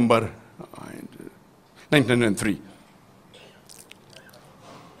 hadith number 1903.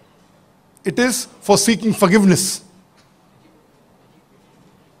 It is for seeking forgiveness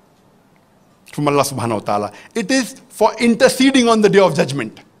from Allah subhanahu wa ta'ala. It is for interceding on the day of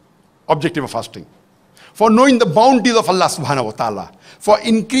judgment, objective of fasting. For knowing the bounties of Allah subhanahu wa ta'ala. For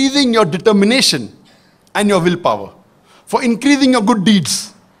increasing your determination and your willpower. For increasing your good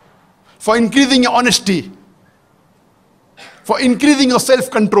deeds. For increasing your honesty. For increasing your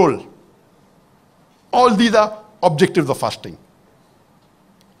self-control. All these are objectives of fasting.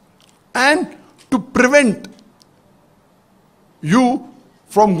 And to prevent you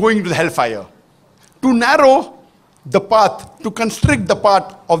from going to the hellfire. To narrow the path, to constrict the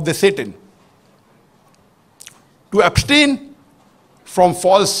path of the Satan. To abstain from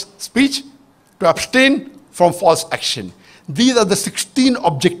false speech, to abstain from false action. These are the 16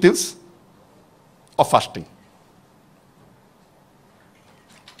 objectives of fasting.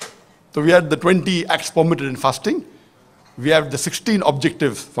 So we had the 20 acts permitted in fasting. We have the 16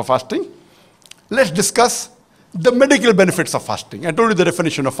 objectives for fasting. Let's discuss the medical benefits of fasting. I told you the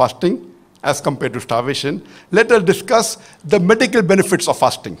definition of fasting as compared to starvation. Let us discuss the medical benefits of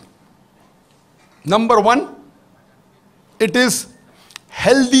fasting. Number 1, it is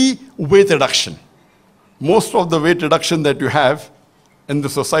healthy weight reduction. Most of the weight reduction that you have in the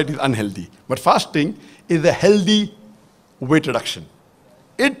society is unhealthy. But fasting is a healthy weight reduction.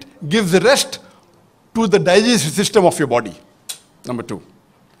 It gives rest to the digestive system of your body. Number 2.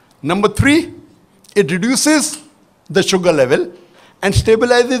 Number 3, it reduces the sugar level and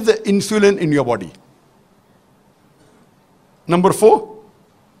stabilizes the insulin in your body. Number 4,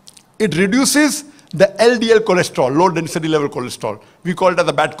 it reduces the LDL cholesterol, low density level cholesterol. We call it as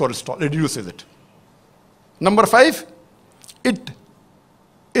the bad cholesterol. It reduces it. Number 5,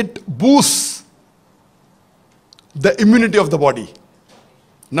 it boosts the immunity of the body.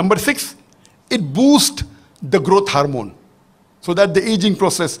 Number 6, it boosts the growth hormone so that the aging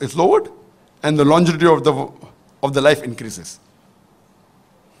process is lowered and the longevity of the life increases.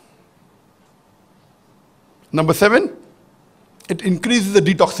 Number 7, it increases the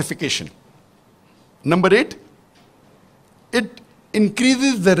detoxification. Number 8, it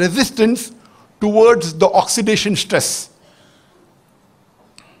increases the resistance towards the oxidation stress.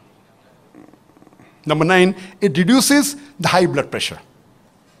 Number 9, it reduces the high blood pressure.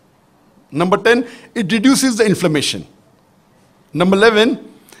 Number 10, it reduces the inflammation. Number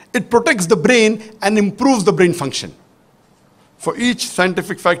 11, it protects the brain and improves the brain function. For each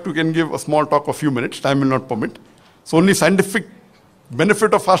scientific fact, we can give a small talk of a few minutes. Time will not permit. So only scientific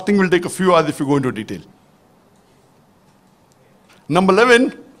benefit of fasting will take a few hours if you go into detail. Number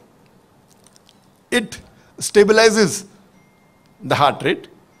 11, it stabilizes the heart rate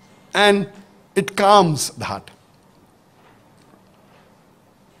and it calms the heart.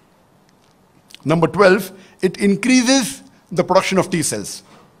 Number 12, it increases the production of T cells.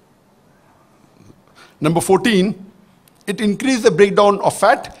 Number 14, it increases the breakdown of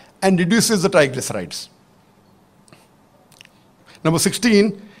fat and reduces the triglycerides. Number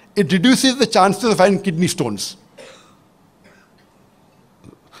 16, it reduces the chances of having kidney stones.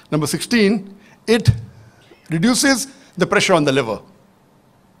 Number 16, it reduces the pressure on the liver.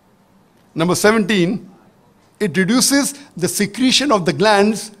 Number 17, it reduces the secretion of the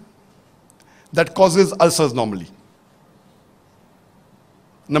glands that causes ulcers normally.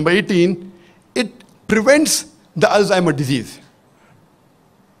 Number 18, it prevents the Alzheimer's disease.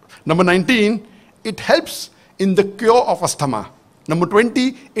 Number 19, it helps in the cure of asthma. Number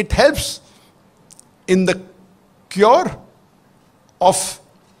 20, it helps in the cure of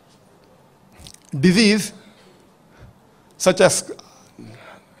disease such as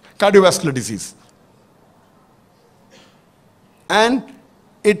cardiovascular disease. And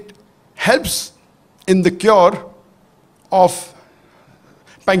it helps in the cure of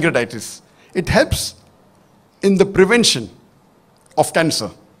pancreatitis. It helps in the prevention of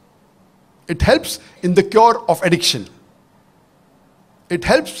cancer. It helps in the cure of addiction. It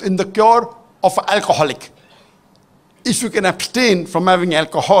helps in the cure of an alcoholic. If you can abstain from having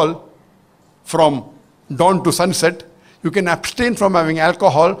alcohol from dawn to sunset, you can abstain from having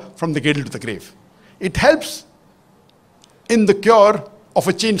alcohol from the cradle to the grave. It helps in the cure of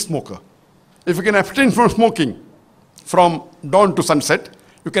a chain smoker. If you can abstain from smoking from dawn to sunset,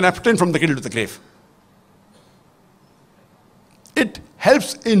 you can abstain from the cradle to the grave. It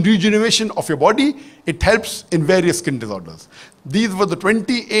helps in regeneration of your body. It helps in various skin disorders. These were the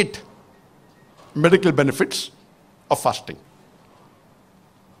 28 medical benefits of fasting.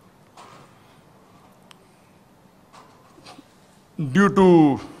 Due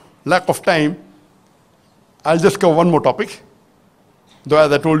to lack of time, I'll just cover one more topic. Though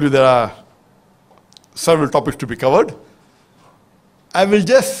as I told you, there are several topics to be covered. I will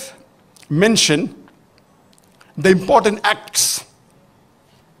just mention the important acts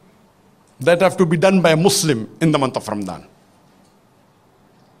that have to be done by a Muslim in the month of Ramadan.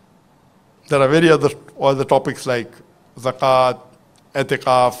 There are very other topics like zakat,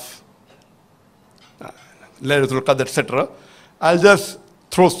 i'tikaf, Laylatul Qadr, etc. I'll just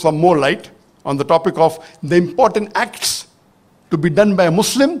throw some more light on the topic of the important acts to be done by a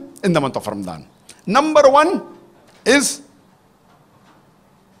Muslim in the month of Ramadan. Number 1 is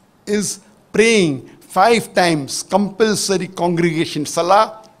praying 5 times compulsory congregation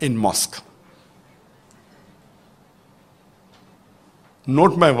salah in mosque.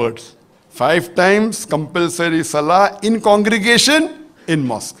 Note my words. 5 times compulsory salah in congregation in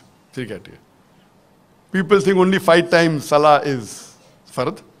mosque. People think only 5 times salah is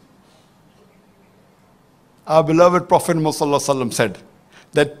fard. Our beloved Prophet Muhammad said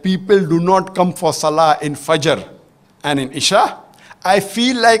that people do not come for salah in Fajr and in Isha. I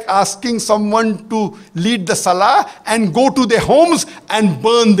feel like asking someone to lead the salah and go to their homes and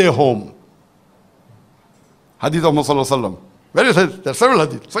burn their home. Hadith of Muhammad. There are several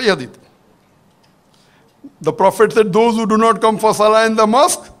hadith, Sahih hadith. The Prophet said, those who do not come for salah in the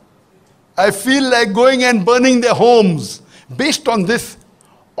mosque, I feel like going and burning their homes. Based on this,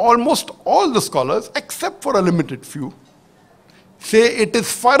 almost all the scholars, except for a limited few, say it is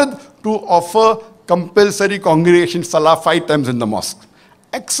fard to offer compulsory congregation salah 5 times in the mosque.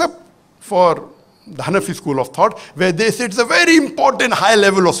 Except for the Hanafi school of thought, where they say it's a very important high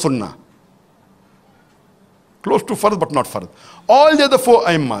level of sunnah. Close to fard but not fard. All the other 4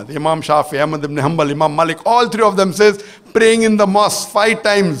 Aimma, Imam Shafi, Ahmad ibn Hanbal, Imam Malik, all 3 of them says praying in the mosque 5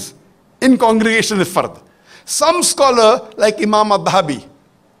 times in congregation is fard. Some scholar like Imam al-Dhahabi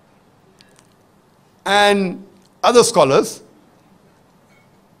and other scholars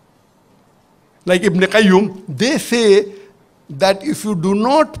like Ibn Qayyum, they say that if you do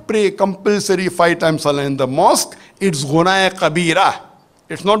not pray compulsory 5 times salah in the mosque, it's ghunaya kabira.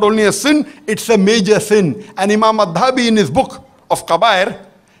 It's not only a sin, it's a major sin. And Imam al-Dhahabi in his book of Kabair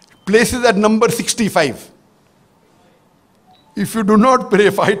places at number 65. If you do not pray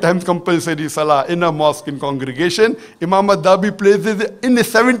 5 times compulsory salah in a mosque in congregation, Imam al-Dhahabi places it in the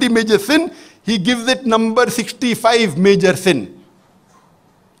 70 major sin, he gives it number 65 major sin.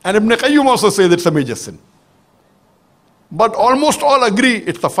 And Ibn Qayyum also says it's a major sin. But almost all agree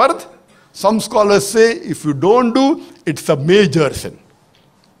it's a fard. Some scholars say if you don't do, it's a major sin.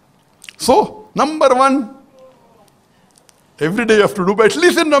 So, number 1, every day you have to do, but at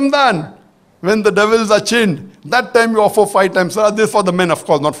least in Ramadan, when the devils are chained, that time you offer 5 times salah. This is for the men, of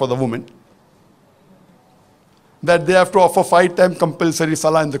course, not for the women. That they have to offer 5 times compulsory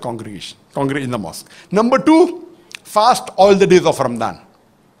salah in the congregation, in the mosque. Number 2, fast all the days of Ramadan.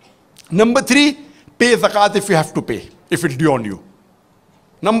 Number 3, pay zakat if you have to pay, if it's due on you.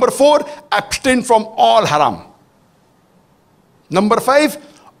 Number 4, abstain from all haram. Number 5,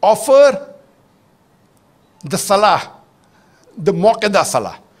 offer the salah, the muqadda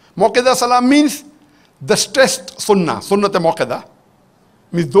salah. Muqadda salah means the stressed sunnah, sunnat muqadda,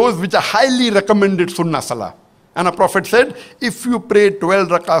 means those which are highly recommended sunnah salah. And a prophet said, if you pray 12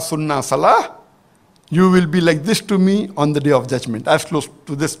 rakah sunnah salah, you will be like this to me on the day of judgment, as close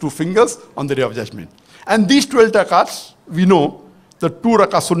to these 2 fingers on the day of judgment. And these 12 rakats, we know, the 2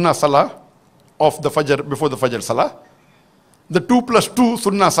 rakah sunnah salah of the fajr, before the fajr salah, the 2 plus 2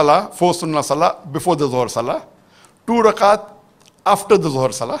 sunnah salah, 4 sunnah salah before the zuhr salah, 2 rakat after the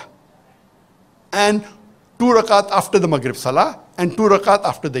zuhr salah, and 2 rakat after the maghrib salah, and 2 rakat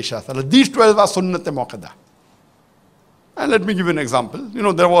after the isha salah. These 12 are sunnat muqadda. And let me give you an example. You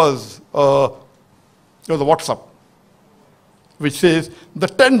know, there was a WhatsApp which says the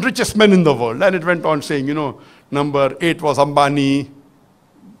 10 richest men in the world, and it went on saying, you know, number 8 was Ambani,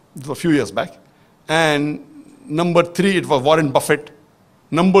 this was a few years back, and number 3 it was Warren Buffett,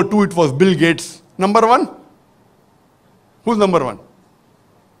 number 2 it was Bill Gates, number 1, who's number 1?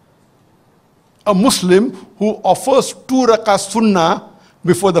 A Muslim who offers 2 rakah sunnah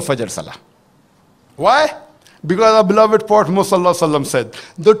before the fajr salah. Why? Because our beloved Prophet Muhammad said,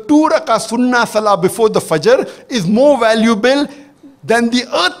 the 2 rakah sunnah salah before the fajr is more valuable than the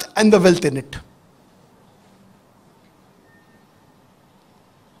earth and the wealth in it.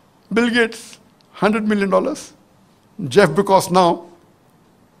 Bill Gates, $100 million. Jeff Bezos now,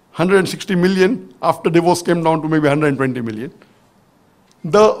 160 million. After divorce came down to maybe 120 million.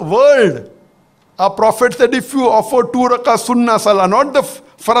 The world, our Prophet said, if you offer 2 rakah sunnah salah, not the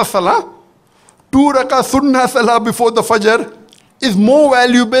farz salah, 2 rakah sunnah salah before the fajr is more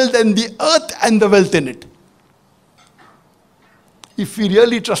valuable than the earth and the wealth in it. If we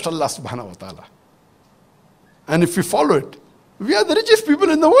really trust Allah subhanahu wa ta'ala, and if we follow it, we are the richest people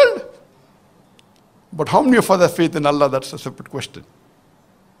in the world. But how many of us have faith in Allah? That's a separate question.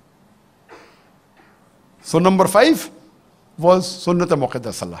 So number 5 was sunnat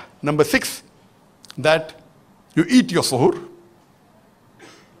muqadda salah. Number 6, that you eat your suhoor.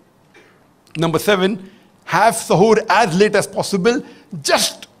 Number 7, have suhoor as late as possible,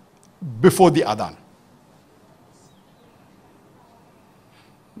 just before the adhan.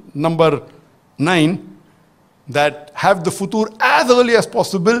 Number 9, that have the futur as early as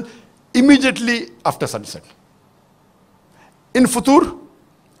possible, immediately after sunset. In futur,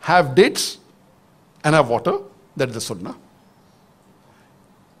 have dates and have water, that is the sunnah.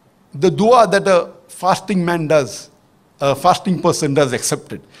 The dua that a fasting man does, a fasting person does,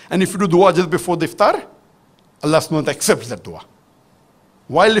 accepted. And if you do dua just before the iftar, Allah subhanahu wa ta'ala accepts that dua.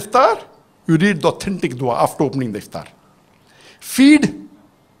 While iftar, you read the authentic dua after opening the iftar. Feed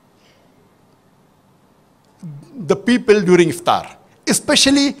the people during iftar,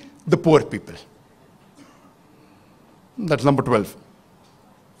 especially the poor people. That's number 12.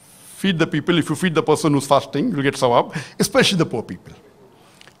 Feed the people. If you feed the person who's fasting, you'll get sawab, especially the poor people.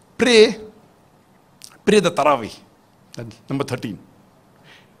 Pray the Taraweeh. That's number 13.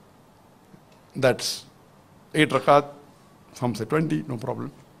 That's 8 rakat, some say 20, no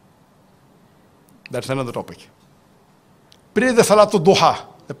problem. That's another topic. Pray the Salatul Duha,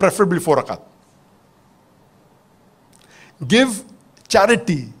 preferably 4 rakat. Give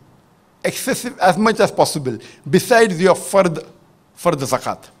charity excessive as much as possible, besides your fard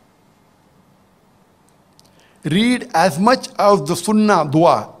zakat. Read as much of the sunnah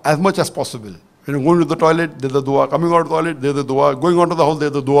dua as much as possible. When you're going to the toilet, there's the dua. Coming out of the toilet, there's the dua. Going out of the house,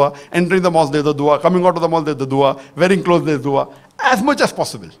 there's the dua. Entering the mosque, there's the dua. Coming out of the mosque, there's the dua. Wearing clothes, there's dua. As much as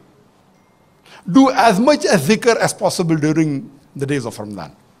possible. Do as much as zikr as possible during the days of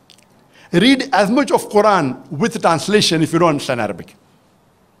Ramadan. Read as much of Quran with translation if you don't understand Arabic.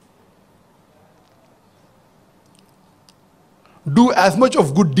 Do as much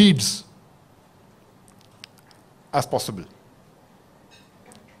of good deeds as possible.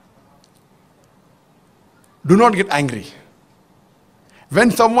 Do not get angry.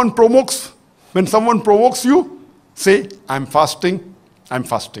 When someone provokes you, say, I'm fasting, I'm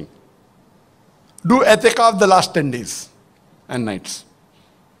fasting. Do i'tikaf the last 10 days and nights.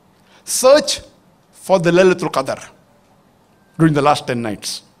 Search for the Laylatul Qadr during the last 10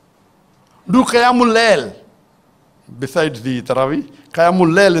 nights. Do Qiyamul Layl, besides the Taraweeh,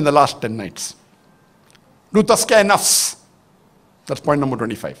 Qiyamul Layl in the last 10 nights. Do Tazkiyah Nafs. That's point number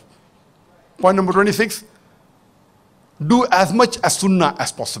 25. Point number 26. Do as much as sunnah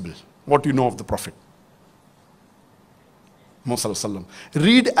as possible. What you know of the Prophet Muhammad.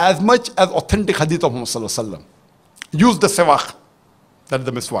 Read as much as authentic hadith of Muhammad. Use the siwak, that is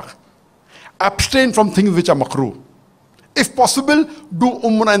the miswak. abstain from things which are makruh. If possible, do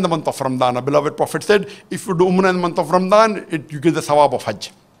Umrah in the month of Ramadan. Our beloved Prophet said, if you do Umrah in the month of Ramadan, you get the sawab of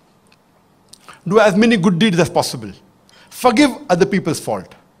Hajj. Do as many good deeds as possible. Forgive other people's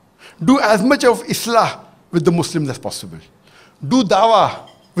fault. Do as much of Islah with the Muslims as possible. Do dawah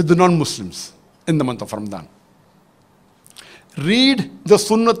with the non-Muslims in the month of Ramadan. Read the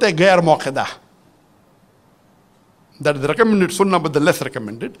Sunnat-e-Ghair Muqadah. That is the recommended Sunnah, but the less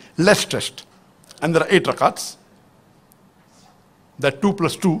recommended, less stressed. And there are 8 rakats. That 2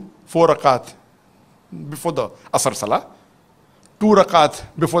 plus 2, 4 rakat before the Asr Salah, 2 rakat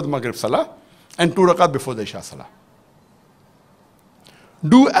before the Maghrib Salah, and 2 rakat before the Isha Salah.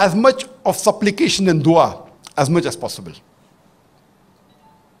 Do as much of supplication and dua as much as possible.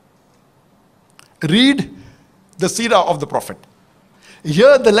 Read the seerah of the Prophet.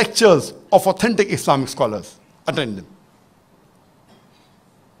 Hear the lectures of authentic Islamic scholars. Attend them.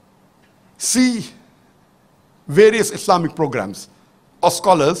 See various Islamic programs or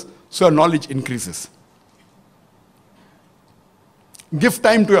scholars so your knowledge increases. Give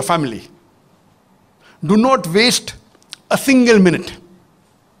time to your family. Do not waste a single minute.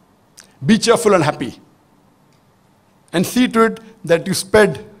 Be cheerful and happy. And see to it that you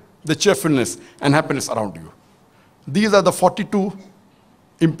spread the cheerfulness and happiness around you. These are the 42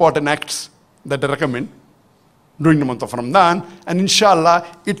 important acts that I recommend during the month of Ramadan, and inshallah,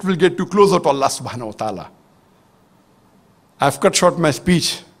 it will get you closer to Allah subhanahu wa ta'ala. I've cut short my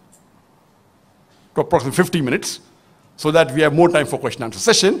speech to approximately 50 minutes so that we have more time for question and answer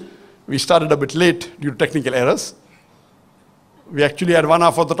session. We started a bit late due to technical errors. We actually had 1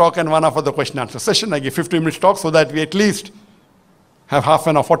 hour for the talk and 1 hour for the question and answer session. I gave 15 minutes talk so that we at least have half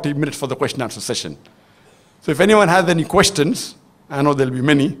an hour, 40 minutes for the question and answer session. So if anyone has any questions, I know there'll be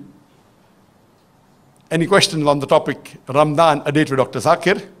many. Any questions on the topic Ramadan, a date with Dr.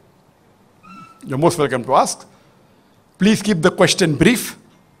 Zakir? You're most welcome to ask. Please keep the question brief.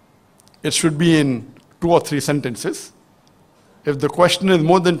 It should be in 2 or 3 sentences. If the question is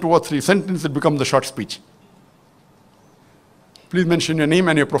more than 2 or 3 sentences, it becomes a short speech. Please mention your name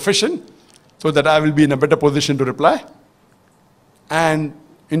and your profession so that I will be in a better position to reply. And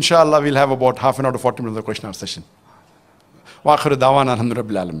inshallah, we'll have about half an hour to 40 minutes of the question and answer session. Wa akhiru da'wana alhamdulillahi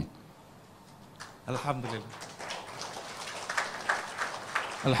rabbil alamin. Alhamdulillah.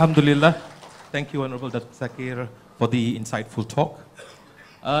 Alhamdulillah. Thank you, Honorable Dr. Zakir, for the insightful talk.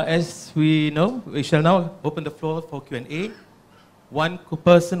 As we know, we shall now open the floor for Q&A. One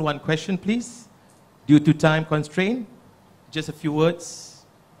person, one question, please. Due to time constraint, just a few words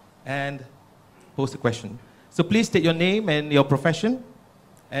and pose a question. So please state your name and your profession.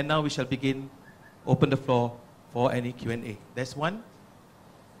 And now we shall begin. Open the floor for any Q&A. There's one.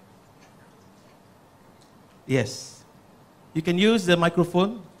 Yes. You can use the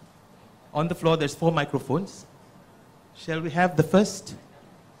microphone. On the floor, there's 4 microphones. Shall we have the first?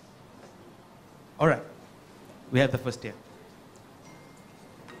 All right. We have the first here.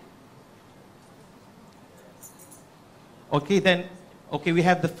 Okay, then. Okay, we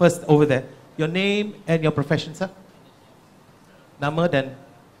have the first over there. Your name and your profession, sir? Nama dan.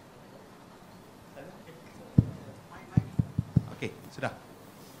 Okay, sudah.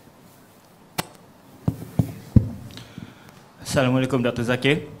 Assalamualaikum, Dr.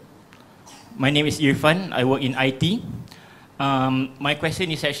 Zakir. My name is Irfan. I work in IT. My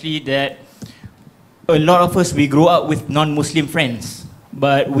question is actually that a lot of us, we grow up with non-Muslim friends,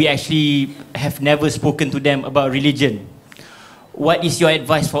 but we actually have never spoken to them about religion. What is your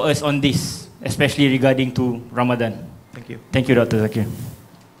advice for us on this, especially regarding to Ramadan? Thank you. Thank you, Dr. Zakir.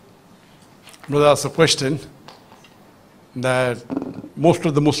 Brother asked a question that most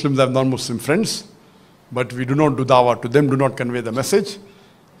of the Muslims have non-Muslim friends, but we do not do dawah to them, do not convey the message.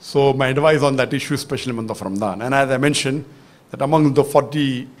 So my advice on that issue, especially in the month of Ramadan. And as I mentioned, that among the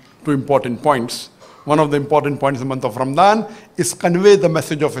 42 important points, one of the important points in the month of Ramadan is convey the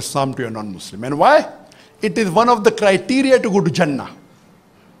message of Islam to a non-Muslim. And why? It is one of the criteria to go to Jannah.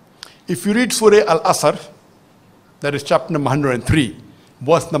 If you read Surah Al-Asr, that is chapter number 103,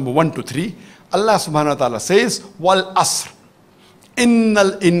 verse number 1 to 3, Allah subhanahu wa ta'ala says, Wal Asr,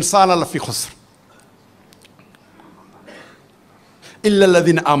 Innal insana lafi khusr. Illa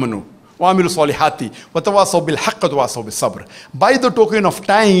alladhina amanu wa amilu salihati wa tawasaw bil haqq wa tawasaw bis sabr. By the token of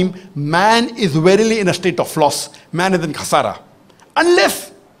time, man is verily in a state of loss. Man is in khasara.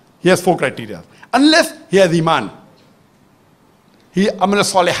 Unless he has 4 criteria. Unless he has iman. He amal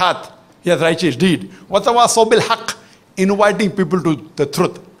salihat. He has righteous deed. Wa tawasaw bil haqq. Inviting people to the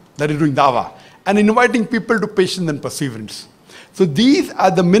truth. That is doing dawah. And inviting people to patience and perseverance. So these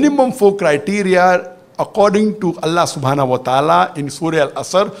are the minimum 4 criteria according to Allah subhanahu wa ta'ala in Surah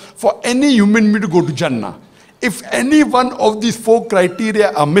Al-Asr, for any human being to go to Jannah. If any one of these 4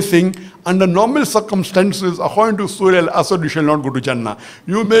 criteria are missing, under normal circumstances, according to Surah Al-Asr, you shall not go to Jannah.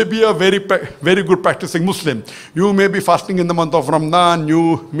 You may be a very good practicing Muslim. You may be fasting in the month of Ramadan.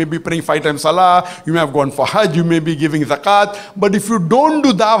 You may be praying 5 times Salah. You may have gone for Hajj. You may be giving zakat. But if you don't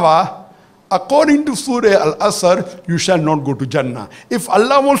do dawah, according to Surah Al-Asr, you shall not go to Jannah. If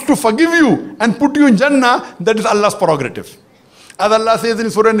Allah wants to forgive you and put you in Jannah, that is Allah's prerogative. As Allah says in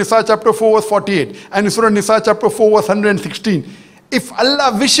Surah Nisa chapter 4 verse 48 and in Surah Nisa chapter 4 verse 116, if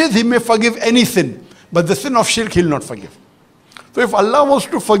Allah wishes, He may forgive any sin, but the sin of shirk He'll not forgive. So if Allah wants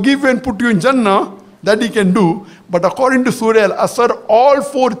to forgive you and put you in Jannah, that He can do. But according to Surah Al-Asr, all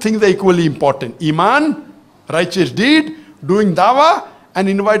 4 things are equally important. Iman, righteous deed, doing dawah, and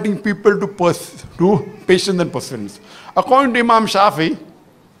inviting people to patience and perseverance. According to Imam Shafi,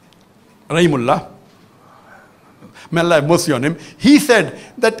 Rahimullah, may Allah have mercy on him, he said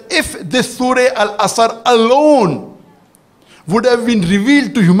that if this Surah Al-Asr alone would have been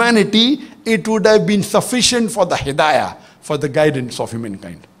revealed to humanity, it would have been sufficient for the hidayah, for the guidance of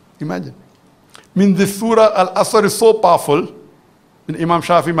humankind. Imagine. Means this Surah Al-Asr is so powerful, and Imam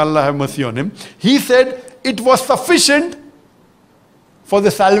Shafi, may Allah have mercy on him, he said it was sufficient for the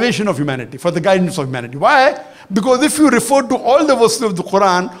salvation of humanity, for the guidance of humanity. Why? Because if you refer to all the verses of the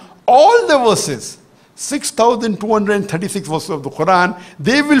Quran, all the verses, 6,236 verses of the Quran,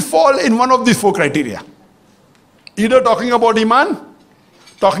 they will fall in one of these 4 criteria. Either talking about Iman,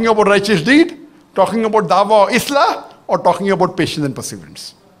 talking about righteous deed, talking about dawah or islah, or talking about patience and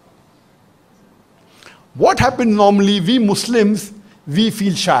perseverance. What happens normally, we Muslims, we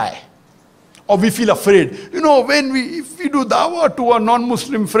feel shy. Or we feel afraid. You know, if we do dawah to a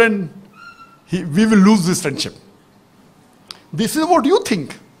non-Muslim friend, we will lose this friendship. This is what you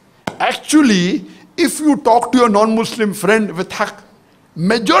think. Actually, if you talk to your non-Muslim friend with haqq,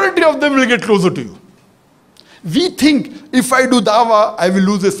 majority of them will get closer to you. We think, if I do dawah, I will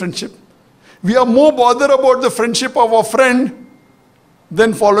lose this friendship. We are more bothered about the friendship of our friend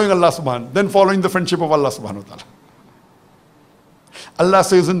than following Allah subhanahu, than following the friendship of Allah subhanahu wa ta'ala. Allah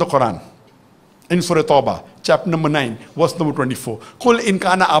says in the Quran, in Surah Tawbah, chapter number 9, verse number 24. Qul in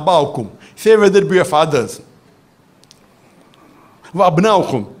kana aba'ukum. Say whether it be your fathers, wa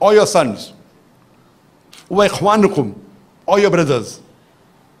abna'ukum, or your sons, wa ikhwanukum, or your brothers,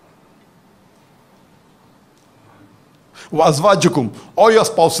 wa azwajukum, or your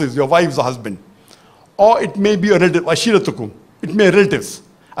spouses, your wives or husband, or it may be your relative, ashiratukum, it may be relatives.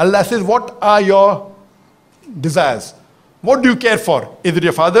 Allah says, what are your desires? What do you care for? Is it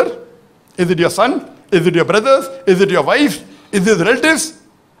your father? Is it your son? Is it your brothers? Is it your wife? Is it relatives?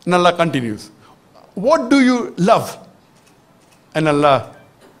 And Allah continues. What do you love? And Allah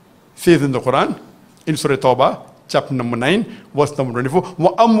says in the Quran, in Surah Tawbah, chapter number 9, verse number 24,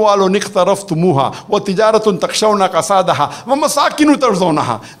 وَأَمْوَالٌ اقْتَرَفْتُمُوهَا وَتِجَارَةٌ تَخْشَوْنَ كَسَادَهَا وَمَسَاكِنُ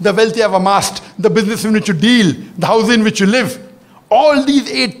تَرْضَوْنَهَا. The wealth you have amassed, the business in which you deal, the house in which you live. All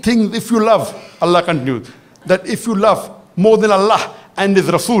these 8 things, if you love, Allah continues, that if you love more than Allah and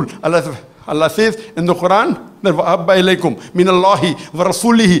His Rasul, Allah says in the Quran, that وَأَحَبَّ إِلَيْكُمْ مِنَ اللَّهِ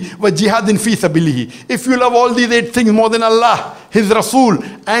وَرَسُولِهِ وَجِهَادٍ فِي سَبِيلِهِ. If you love all these 8 things more than Allah, His Rasul,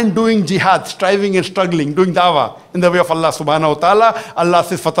 and doing jihad, striving and struggling, doing dawah in the way of Allah subhanahu wa ta'ala, Allah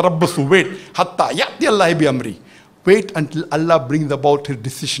says, فَتَرَبَّصُوا, wait, حَتَّى يَأْتِيَ اللَّهِ بِأَمْرِهِ. Wait until Allah brings about His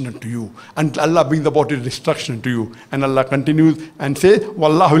decision unto you, until Allah brings about His destruction unto you. And Allah continues and says,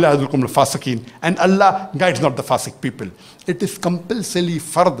 Wallahu la yahdil fasiqin. And Allah guides not the fasiq people. It is compulsory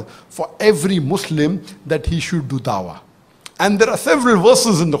fard for every Muslim that he should do dawah. And there are several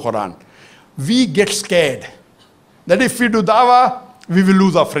verses in the Quran. We get scared that if we do dawah, we will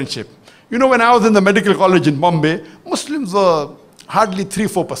lose our friendship. You know, when I was in the medical college in Bombay, Muslims were hardly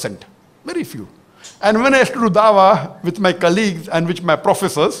 3-4%. Very few. And when I used to do dawah with my colleagues and with my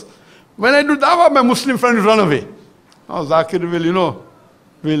professors, when I do dawah, my Muslim friends run away. Now Zakir will,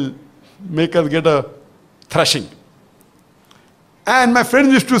 will make us get a thrashing. And my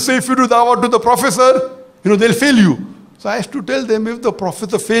friends used to say, if you do dawah to the professor, they'll fail you. So I used to tell them, if the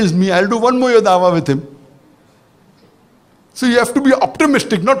professor fails me, I'll do one more year dawah with him. So you have to be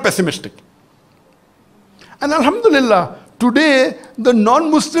optimistic, not pessimistic. And Alhamdulillah, today the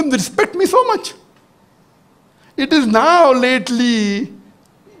non-Muslims respect me so much. It is now lately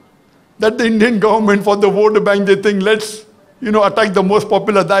that the Indian government, for the vote bank, they think, let's attack the most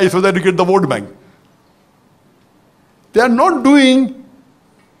popular guy so that we get the vote bank. They are not doing,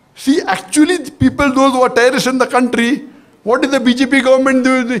 see, actually people, those who are terrorists in the country, what is the BJP government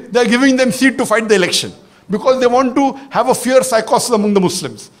doing? They are giving them seat to fight the election because they want to have a fear psychosis among the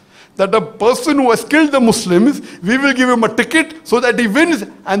Muslims. that a person who has killed the Muslims, we will give him a ticket so that he wins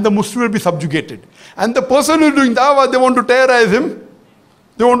and the Muslim will be subjugated. And the person who is doing dawah, they want to terrorize him.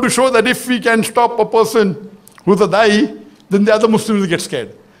 They want to show that if we can stop a person who's a da'i, then the other Muslims will get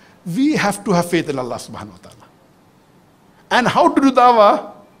scared. We have to have faith in Allah subhanahu wa ta'ala. And how to do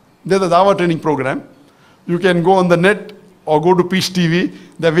dawah? There's a dawah training program. You can go on the net or go to Peace TV.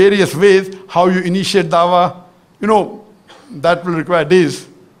 There are various ways how you initiate dawah. You know, that will require days.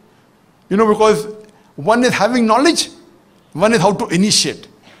 You know, because one is having knowledge, one is how to initiate.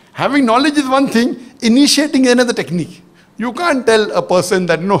 Having knowledge is one thing, initiating is another technique. You can't tell a person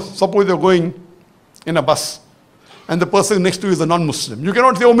that, suppose you're going in a bus and the person next to you is a non-Muslim. You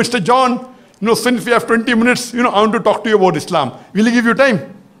cannot say, oh, Mr. John, since we have 20 minutes, I want to talk to you about Islam. Will he give you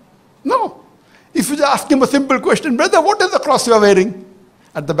time? No. If you just ask him a simple question, brother, what is the cross you are wearing?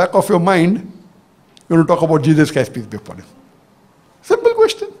 At the back of your mind, you want to talk about Jesus Christ, peace be upon him. Simple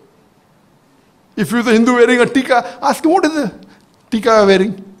question. If you're a Hindu wearing a tika, ask him, what is the tika you are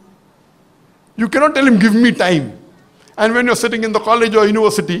wearing? You cannot tell him, give me time. And when you're sitting in the college or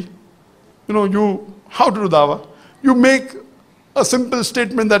university, how to do dawah? You make a simple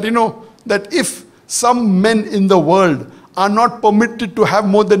statement that, that if some men in the world are not permitted to have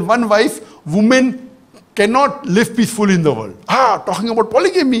more than one wife, women cannot live peacefully in the world. Talking about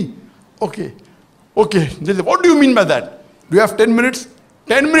polygamy. Okay. What do you mean by that? Do you have 10 minutes?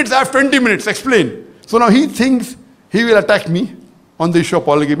 10 minutes, I have 20 minutes. Explain. So now he thinks he will attack me on the issue of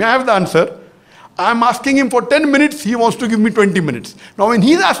polygamy. I have the answer. I'm asking him for 10 minutes, he wants to give me 20 minutes. Now when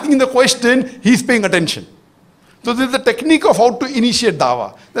he's asking the question, he's paying attention. So this is the technique of how to initiate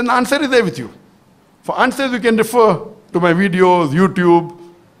dawah. Then the answer is there with you. For answers, you can refer to my videos, YouTube.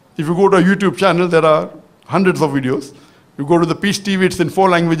 If you go to a YouTube channel, there are hundreds of videos. You go to the Peace TV, it's in 4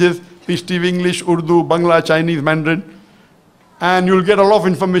 languages. Peace TV, English, Urdu, Bangla, Chinese, Mandarin. And you'll get a lot of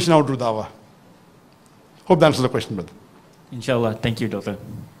information how to do dawah. Hope that answers the question, brother. Inshallah. Thank you, Doctor.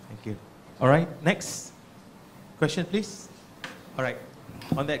 Thank you. All right, next question, please. All right,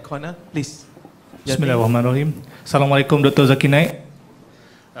 on that corner, please. Bismillahirrahmanirrahim. Assalamualaikum, Dr. Zakir Naik.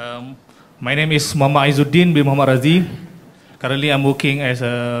 My name is Muhammad Aizuddin bin Muhammad Razi. Currently, I'm working as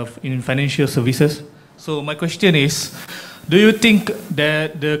in financial services. So my question is, do you think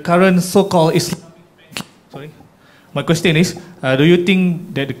that the current so-called My question is, do you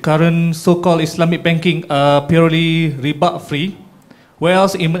think that the current so-called Islamic banking are purely riba-free?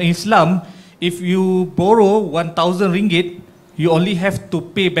 Whereas in Islam, if you borrow 1,000 ringgit, you only have to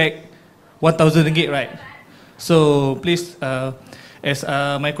pay back 1,000 ringgit, right? So please, as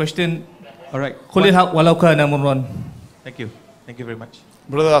my question, all right. Thank you. Thank you very much.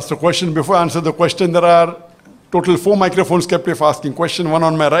 Brother asked a question. Before I answer the question, there are total 4 microphones kept for asking question. One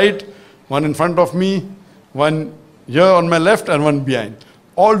on my right, one in front of me, one here on my left, and one behind.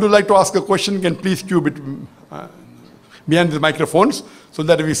 All who like to ask a question can please queue behind the microphones so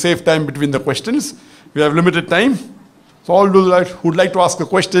that we save time between the questions. We have limited time. So all those who'd like to ask a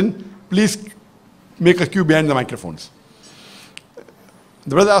question, please make a queue behind the microphones.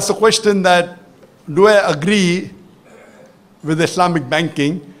 The brother asked a question that, do I agree with Islamic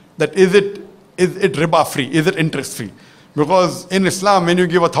banking that is it riba free, is it interest free? Because in Islam, when you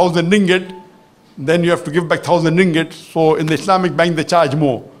give 1,000 ringgit, then you have to give back 1,000 ringgit. So in the Islamic bank, they charge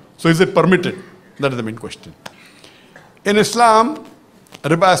more. So is it permitted? That is the main question. In Islam,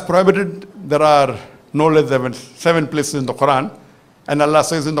 riba is prohibited. There are no less than 7 places in the Quran. And Allah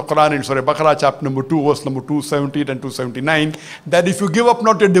says in the Quran in Surah Baqarah, chapter number 2, verse number 270 and 279, that if you give up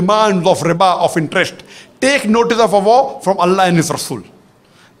not your demands of riba, of interest, take notice of a war from Allah and His Rasul.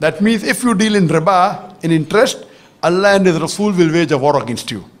 That means if you deal in riba, in interest, Allah and His Rasul will wage a war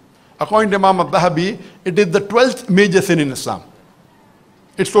against you. According to Imam al-Dhahabi, it is the 12th major sin in Islam.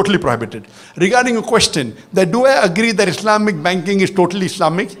 It's totally prohibited. Regarding a question that do I agree that Islamic banking is totally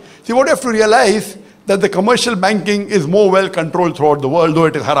Islamic? See, what you have to realize that the commercial banking is more well controlled throughout the world, though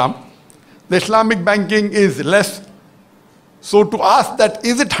it is haram. The Islamic banking is less. So to ask that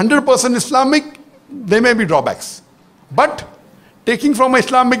is it 100% Islamic, there may be drawbacks. But taking from an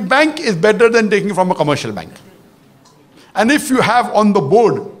Islamic bank is better than taking from a commercial bank. And if you have on the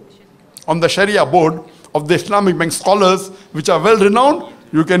board, on the Sharia board of the Islamic bank scholars, which are well renowned,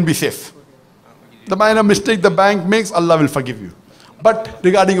 you can be safe. The minor mistake the bank makes, Allah will forgive you. But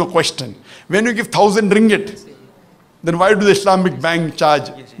regarding your question, when you give 1,000 ringgit, then why do the Islamic bank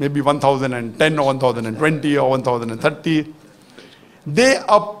charge maybe 1,010 or 1,020 or 1,030? They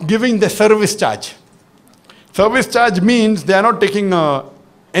are giving the service charge. Service charge means they are not taking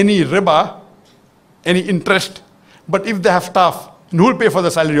any riba, any interest, but if they have staff, who will pay for the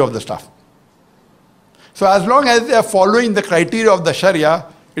salary of the staff? So as long as they are following the criteria of the Sharia,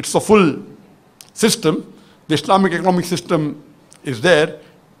 It's a full system. The Islamic economic system is there.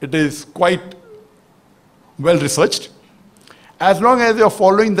 It is quite well researched. As long as you are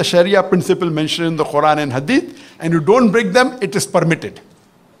following the Sharia principle mentioned in the Quran and Hadith, and you don't break them, it is permitted.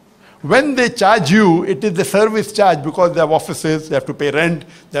 When they charge you, it is the service charge because they have offices, they have to pay rent,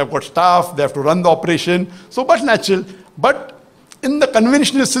 they have got staff, they have to run the operation. So much natural. But in the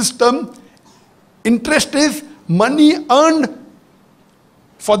conventional system, interest is money earned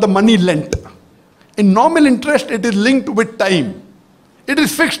for the money lent. In normal interest, it is linked with time. It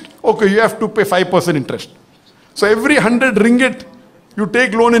is fixed. Okay, you have to pay 5% interest. So every 100 ringgit you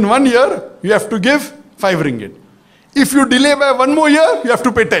take loan in 1 year, you have to give 5 ringgit. If you delay by 1 more year, you have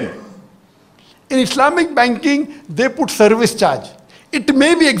to pay 10. In Islamic banking, they put service charge. It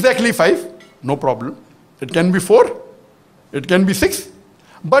may be exactly 5, no problem. It can be 4, it can be 6.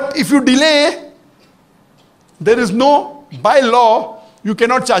 But if you delay, there is no, by law, you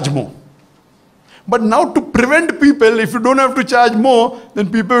cannot charge more. But now to prevent people, if you don't have to charge more,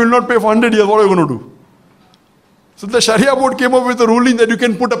 then people will not pay for 100 years. What are you going to do? So the Sharia board came up with a ruling that you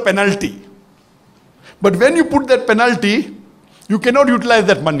can put a penalty. But when you put that penalty, you cannot utilize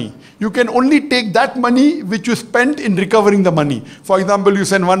that money. You can only take that money which you spent in recovering the money. For example, you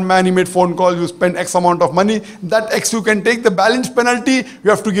send one man, he made phone call, you spent X amount of money. That X you can take. The balance penalty you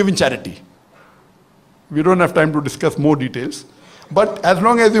have to give in charity. We don't have time to discuss more details. But as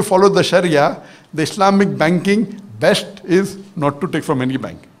long as you follow the Sharia, the Islamic banking, best is not to take from any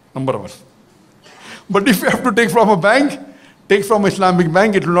bank. Number one. But if you have to take from a bank, take from Islamic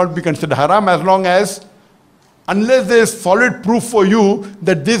bank, it will not be considered haram as long as, unless there is solid proof for you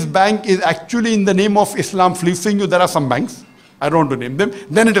that this bank is actually in the name of Islam fleecing you. There are some banks, I don't want to name them,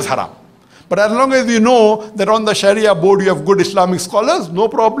 then it is haram. But as long as you know that on the Sharia board you have good Islamic scholars, no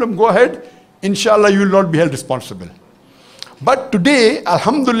problem, go ahead. Inshallah, you will not be held responsible. But today,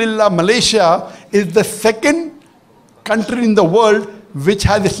 Alhamdulillah, Malaysia is the second country in the world which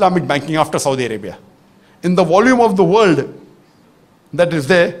has Islamic banking after Saudi Arabia. In the volume of the world that is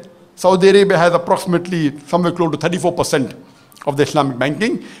there, Saudi Arabia has approximately somewhere close to 34% of the Islamic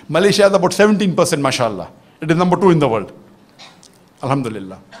banking. Malaysia has about 17%, mashallah. It is number 2 in the world.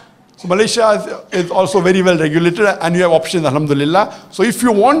 Alhamdulillah. So Malaysia is also very well regulated and you have options, alhamdulillah. So if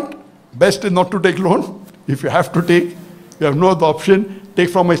you want, best is not to take loan. If you have to take, you have no other option, take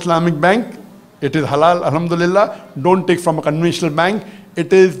from an Islamic bank. It is halal, alhamdulillah. Don't take from a conventional bank.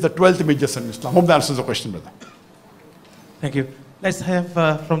 It is the 12th major sin in Islam. Hope that answers the question, brother. Thank you. Let's have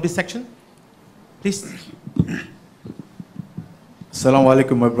from this section, please. Assalamu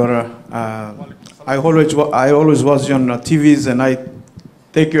alaikum, my brother. I always watch you on TVs, and I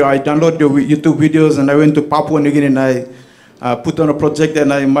download your YouTube videos, and I went to Papua New Guinea, and I put on a project,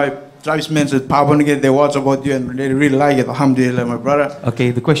 and my tribesmen said Papua New Guinea, they watch about you, and they really like it. Alhamdulillah, my brother.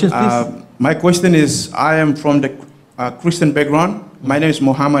 Okay, the questions, please. My question is, I am from the Christian background. My name is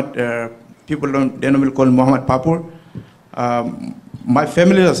Muhammad. People they normally call Muhammad Papur. My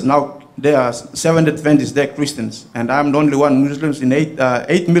family is now, they are 7 Adventists, they're Christians, and I'm the only one Muslims in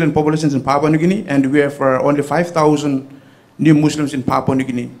 8 million populations in Papua New Guinea, and we have only 5,000 new Muslims in Papua New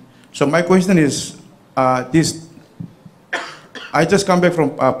Guinea. So my question is, I just come back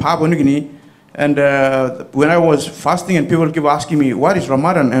from Papua New Guinea, and when I was fasting and people keep asking me, what is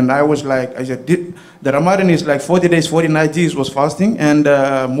Ramadan? And I was like, I said, the Ramadan is like 40 days, 40 nights. Jesus was fasting, and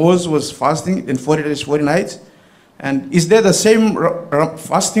Moses was fasting in 40 days, 40 nights. And is there the same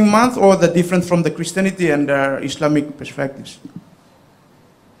fasting month or the different from the Christianity and Islamic perspectives?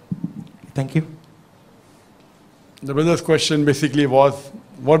 Thank you. The brother's question basically was,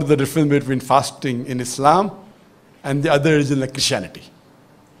 what is the difference between fasting in Islam and the other religion like Christianity?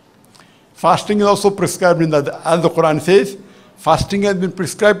 Fasting is also prescribed as the Quran says, fasting has been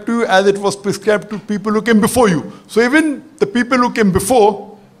prescribed to you as it was prescribed to people who came before you. So even the people who came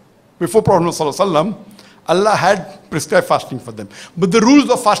before Prophet Sallallahu Alaihi Wasallam, Allah had prescribed fasting for them. But the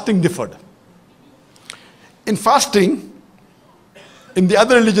rules of fasting differed. In fasting, in the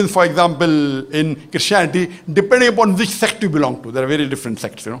other religions, for example, in Christianity, depending upon which sect you belong to, there are very different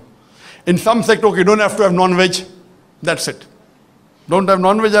sects, you know. In some sect, okay, you don't have to have non-veg, that's it. Don't have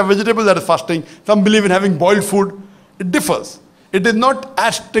non-veg, have vegetable, that is fasting. Some believe in having boiled food. It differs. It is not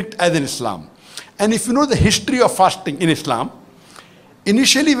as strict as in Islam. And if you know the history of fasting in Islam,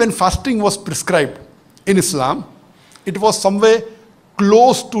 initially when fasting was prescribed in Islam, it was somewhere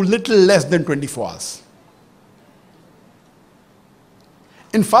close to little less than 24 hours.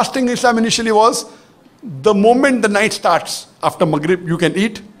 In fasting in Islam initially was, the moment the night starts after Maghrib, you can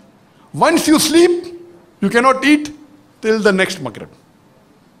eat. Once you sleep, you cannot eat till the next Maghrib.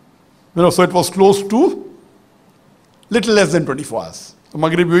 You know, so it was close to little less than 24 hours. So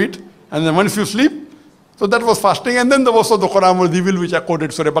Maghrib you eat, and then once you sleep, so that was fasting. And then the verse of the Quran was evil, which I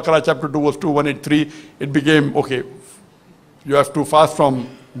quoted, Surah Baqarah chapter 2, verse 2, 183. It became, okay, you have to fast from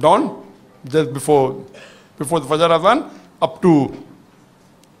dawn, just before the Fajr Azan, up to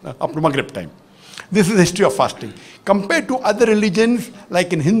Maghrib time. This is the history of fasting. Compared to other religions,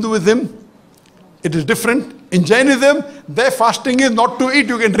 like in Hinduism, it is different. In Jainism, their fasting is not to eat,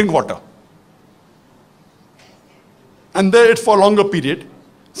 you can drink water. And there it's for a longer period.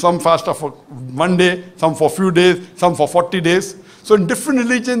 Some fast for 1 day, some for a few days, some for 40 days. So in different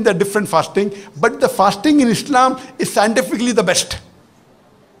religions, there are different fasting. But the fasting in Islam is scientifically the best.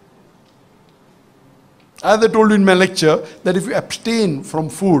 As I told you in my lecture, that if you abstain from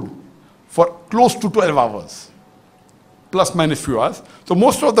food for close to 12 hours, plus minus few hours. So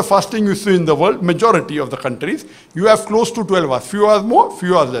most of the fasting you see in the world, majority of the countries, you have close to 12 hours. Few hours more,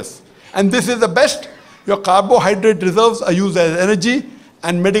 few hours less. And this is the best. Your carbohydrate reserves are used as energy,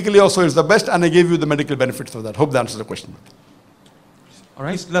 and medically also is the best, and I gave you the medical benefits of that. Hope that answers the question. All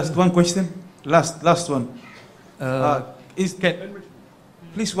right. Please, last one question. Last one.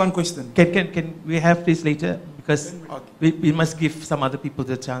 Please, one question. Can we have this later? Because we must give some other people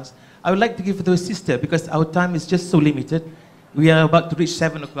the chance. I would like to give it to a sister, because our time is just so limited. We are about to reach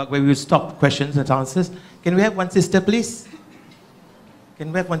 7 o'clock, where we will stop questions and answers. Can we have one sister, please?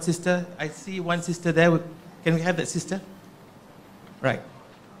 Can we have one sister? I see one sister there. Can we have that sister? Right.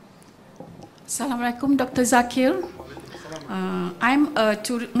 Assalamualaikum, Dr. Zakir. I'm a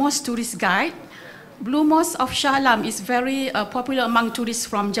mosque tourist guide. Blue Mosque of Shah Alam is very popular among tourists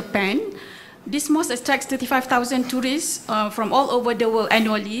from Japan. This mosque attracts 35,000 tourists from all over the world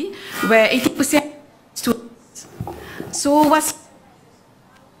annually, where 80% tourists. So what's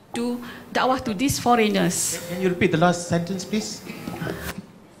to da'wah to these foreigners? Can you repeat the last sentence, please?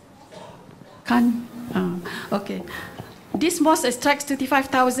 Okay. This mosque attracts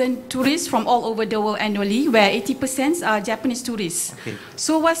 35,000 tourists from all over the world annually, where 80% are Japanese tourists. Okay.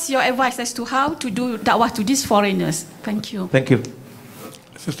 So what's your advice as to how to do da'wah to these foreigners? Thank you. Thank you.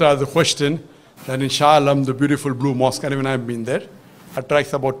 Sister has a question that in Shah Alam, the beautiful blue mosque, and even I've been there,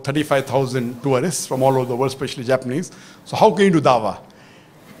 attracts about 35,000 tourists from all over the world, especially Japanese. So how can you do dawah?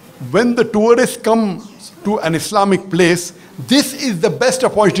 When the tourists come to an Islamic place, this is the best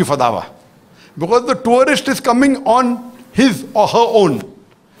opportunity for dawah. Because the tourist is coming on his or her own.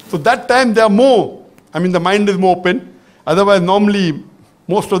 So that time they are more, the mind is more open. Otherwise, normally,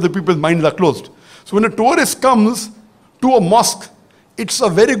 most of the people's minds are closed. So when a tourist comes to a mosque, it's a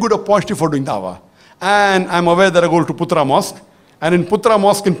very good opportunity for doing dawah. And I'm aware that I go to Putra Mosque. And in Putra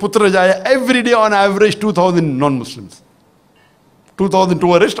Mosque, in Putrajaya, every day on average, 2,000 non-Muslims. 2,000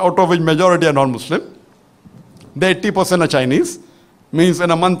 tourists, out of which majority are non-Muslim. The 80% are Chinese. Means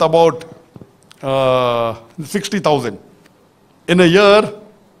in a month about 60,000. In a year,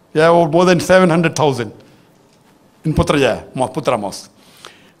 you have more than 700,000 in Putrajaya, Putra Mosque.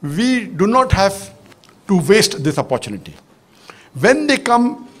 We do not have to waste this opportunity. When they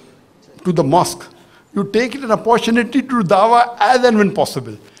come to the mosque, you take it an opportunity to do dawah as and when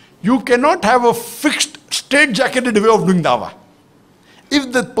possible. You cannot have a fixed, straight-jacketed way of doing dawah.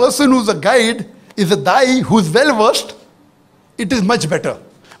 If the person who's a guide is a da'i who's well-versed, it is much better.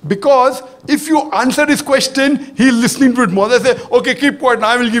 Because if you answer his question, he's listening to it more. They say, okay, keep quiet, now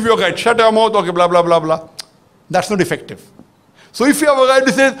I will give you a guide. Shut your mouth, okay, blah, blah, blah, blah. That's not effective. So if you have a guide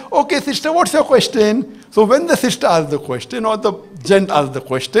who says, okay, sister, what's your question? So when the sister asks the question or the gent asks the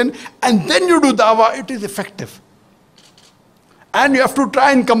question, and then you do dawah, it is effective. And you have to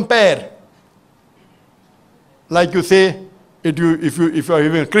try and compare. Like you say, if you are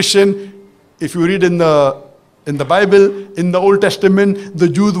even a Christian, if you read in the Bible, in the Old Testament, the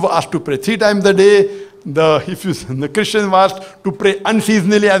Jews were asked to pray 3 times a day. The Christians were asked to pray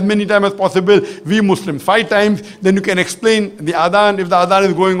unseasonally as many times as possible. We Muslims 5 times. Then you can explain the adhan. If the adhan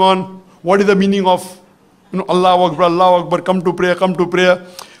is going on, what is the meaning of Allah Akbar, come to prayer, come to prayer.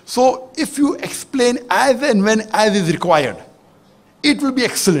 So if you explain as and when as is required, it will be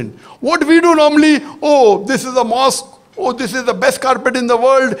excellent. What we do normally, oh, this is a mosque. Oh, this is the best carpet in the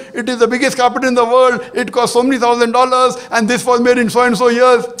world. It is the biggest carpet in the world. It costs so many $1,000 and this was made in so and so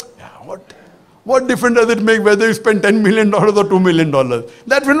years. Yeah, what difference does it make whether you spend $10 million or $2 million?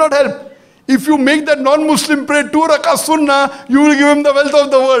 That will not help. If you make that non-Muslim pray 2 rakah sunnah, you will give him the wealth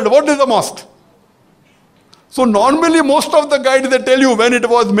of the world. What is the mosque? So normally most of the guides, they tell you when it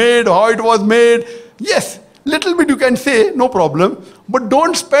was made, how it was made. Yes, little bit you can say, no problem. But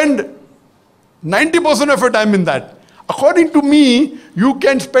don't spend 90% of your time in that. According to me, you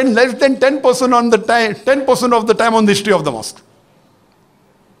can spend less than 10% on the time, 10% of the time on the history of the mosque.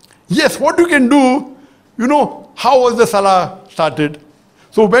 Yes, what you can do, how was the salah started?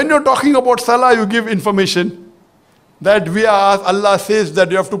 So when you're talking about salah, you give information that Allah says that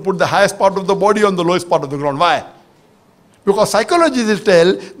you have to put the highest part of the body on the lowest part of the ground. Why? Because psychologists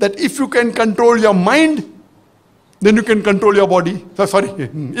tell that if you can control your mind, then you can control your body.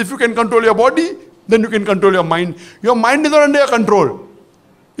 If you can control your body, then you can control your mind. Your mind is not under your control.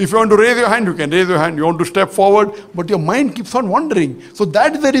 If you want to raise your hand, you can raise your hand. You want to step forward, but your mind keeps on wandering. So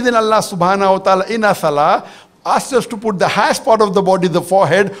that is the reason Allah subhanahu wa ta'ala in our salah asks us to put the highest part of the body, the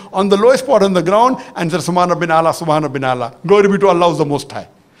forehead, on the lowest part on the ground, and say Subhana bin Allah, Subhana bin Allah. Glory be to Allah who is the Most High.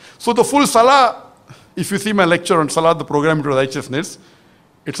 So the full salah, if you see my lecture on salah, the program to righteousness,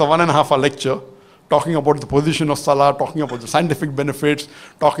 it's a 1.5 hour lecture, talking about the position of salah, talking about the scientific benefits,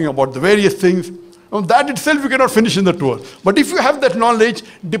 talking about the various things. Now that itself you cannot finish in the tour. But if you have that knowledge,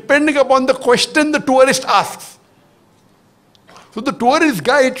 depending upon the question the tourist asks. So the tourist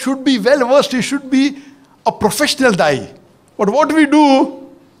guide should be well versed, he should be a professional da'i. But what we do,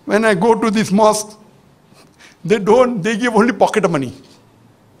 when I go to these mosques, they give only pocket money.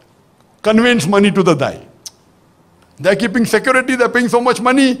 Conveyance money to the da'i. They're keeping security, they're paying so much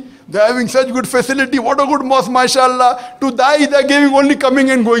money, they're having such good facility, what a good mosque, mashallah. To da'i, they're giving only coming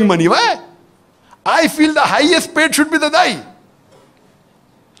and going money. Why? I feel the highest paid should be the da'i.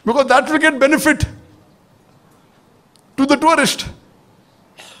 Because that will get benefit to the tourist.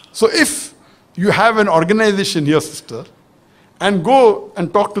 So if you have an organization here, sister, and go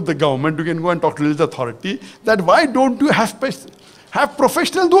and talk to the government, you can go and talk to religious authority, that why don't you have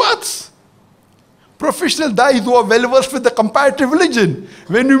professional du'ats? Professional da'is who are well versed with the comparative religion.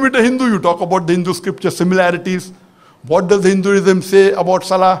 When you meet a Hindu, you talk about the Hindu scripture similarities. What does Hinduism say about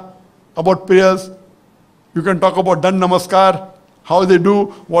salah, about prayers? You can talk about dan namaskar, how they do,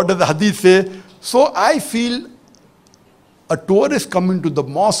 what does the hadith say. So I feel a tourist coming to the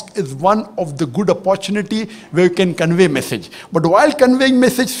mosque is one of the good opportunity where you can convey message. But while conveying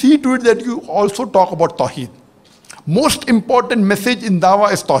message, see to it that you also talk about tawheed. Most important message in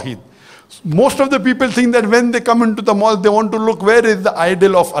dawah is tawheed. Most of the people think that when they come into the mosque, they want to look where is the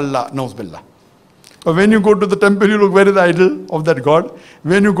idol of Allah, Nauz Billah. But when you go to the temple, you look where is the idol of that God.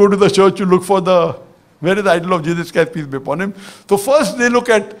 When you go to the church, you look for where is the idol of Jesus Christ, peace be upon him. So first they look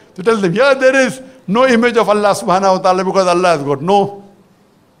at, to tell them, here there is no image of Allah subhanahu wa ta'ala because Allah has got no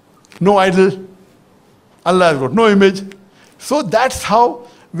idol. Allah has got no image. So that's how,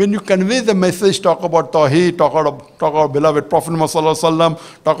 when you convey the message, talk about Tawheed, talk about beloved Prophet Muhammad sallallahu alaihi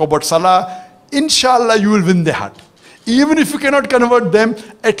wasallam, talk about Salah, inshallah you will win their heart. Even if you cannot convert them,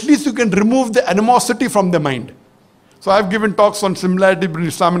 at least you can remove the animosity from their mind. So I've given talks on similarity between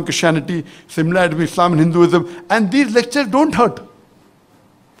Islam and Christianity, similarity between Islam and Hinduism, and these lectures don't hurt.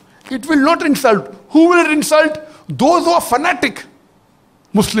 It will not insult. Who will it insult? Those who are fanatic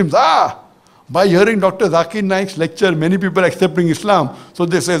Muslims. By hearing Dr. Zakir Naik's lecture, many people are accepting Islam. So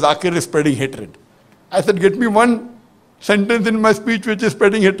they say Zakir is spreading hatred. I said, get me one sentence in my speech which is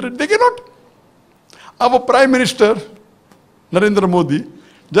spreading hatred. They cannot. Our Prime Minister, Narendra Modi,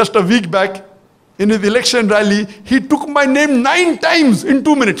 just a week back, in his election rally, he took my name 9 times in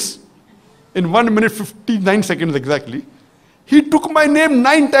 2 minutes. In 1 minute 59 seconds exactly. He took my name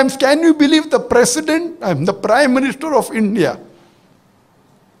 9 times. Can you believe the President, the Prime Minister of India?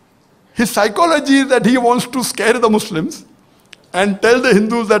 His psychology is that he wants to scare the Muslims and tell the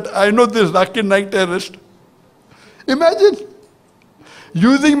Hindus that I know this Zakir Naik terrorist. Imagine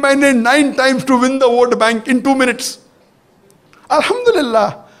using my name 9 times to win the vote bank in 2 minutes.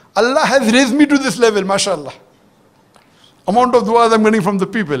 Alhamdulillah, Allah has raised me to this level, mashallah. Amount of du'as I'm getting from the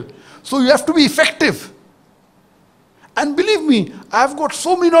people. So you have to be effective. And believe me, I've got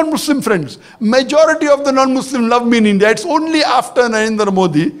so many non-Muslim friends. Majority of the non-Muslim love me in India. It's only after Narendra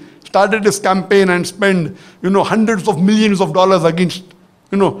Modi started his campaign and spent, hundreds of millions of dollars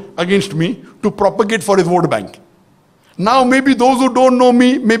against me to propagate for his vote bank. Now maybe those who don't know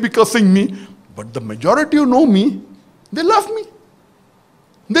me may be cursing me, but the majority who know me, they love me.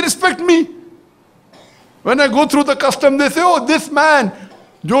 They respect me. When I go through the custom, they say, oh, this man,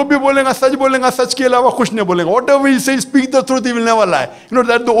 jo bhi bolenga, sach ke alawa kuch nahi bolenga. Whatever he says, speak the truth, he will never lie.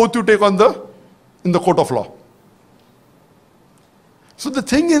 That's the oath you take in the court of law. So the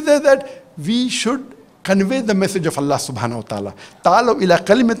thing is that we should convey the message of Allah subhanahu wa ta'ala. Ta'alaw ila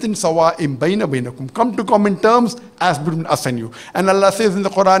kalimatin sawa'im bayna baynakum. Come to common terms as between us and you. And Allah says in the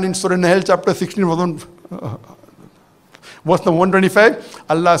Quran in Surah Nahl chapter 16, verse number 125,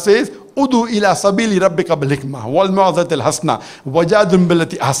 Allah says, Udu ila sabili rabbika bil hikmah wal ma'azatil hasna wajadun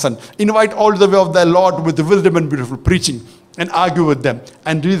billati ahsan. Invite all the way of thy Lord with wisdom and beautiful preaching, and argue with them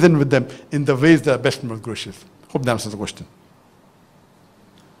and reason with them in the ways that are best and most gracious. Hope that answers the question.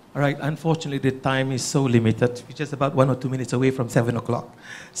 All right, unfortunately, the time is so limited. We're just about 1 or 2 minutes away from 7 o'clock.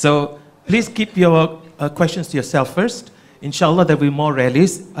 So please keep your questions to yourself first. Inshallah, there will be more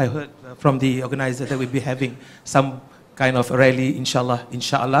rallies. I heard from the organizer that we'll be having some kind of rally, inshallah,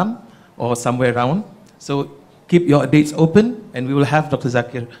 inshallah, or somewhere around. So keep your dates open, and we will have Dr.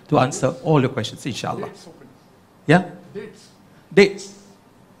 Zakir to answer all your questions, inshallah. Dates open. Yeah? Dates. Dates.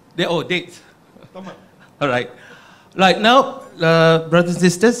 Dates. All right. Right now, brothers and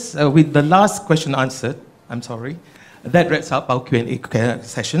sisters, with the last question answered, I'm sorry, that wraps up our Q&A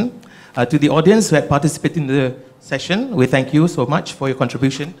session. To the audience who had participated in the session, we thank you so much for your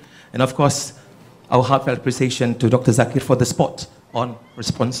contribution. And of course, our heartfelt appreciation to Dr. Zakir for the spot on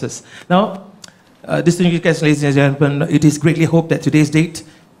responses. Now, distinguished guests, ladies and gentlemen, it is greatly hoped that today's date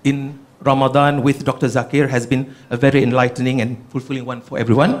in Ramadan with Dr. Zakir has been a very enlightening and fulfilling one for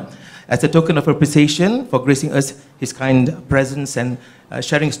everyone. As a token of appreciation for gracing us his kind presence and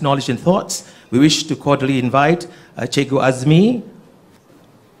sharing his knowledge and thoughts, we wish to cordially invite Cikgu Azmi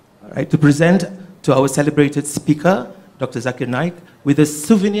to present to our celebrated speaker, Dr. Zakir Naik, with a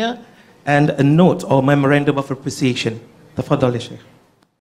souvenir and a note or memorandum of appreciation. Tafadhal, Sheikh.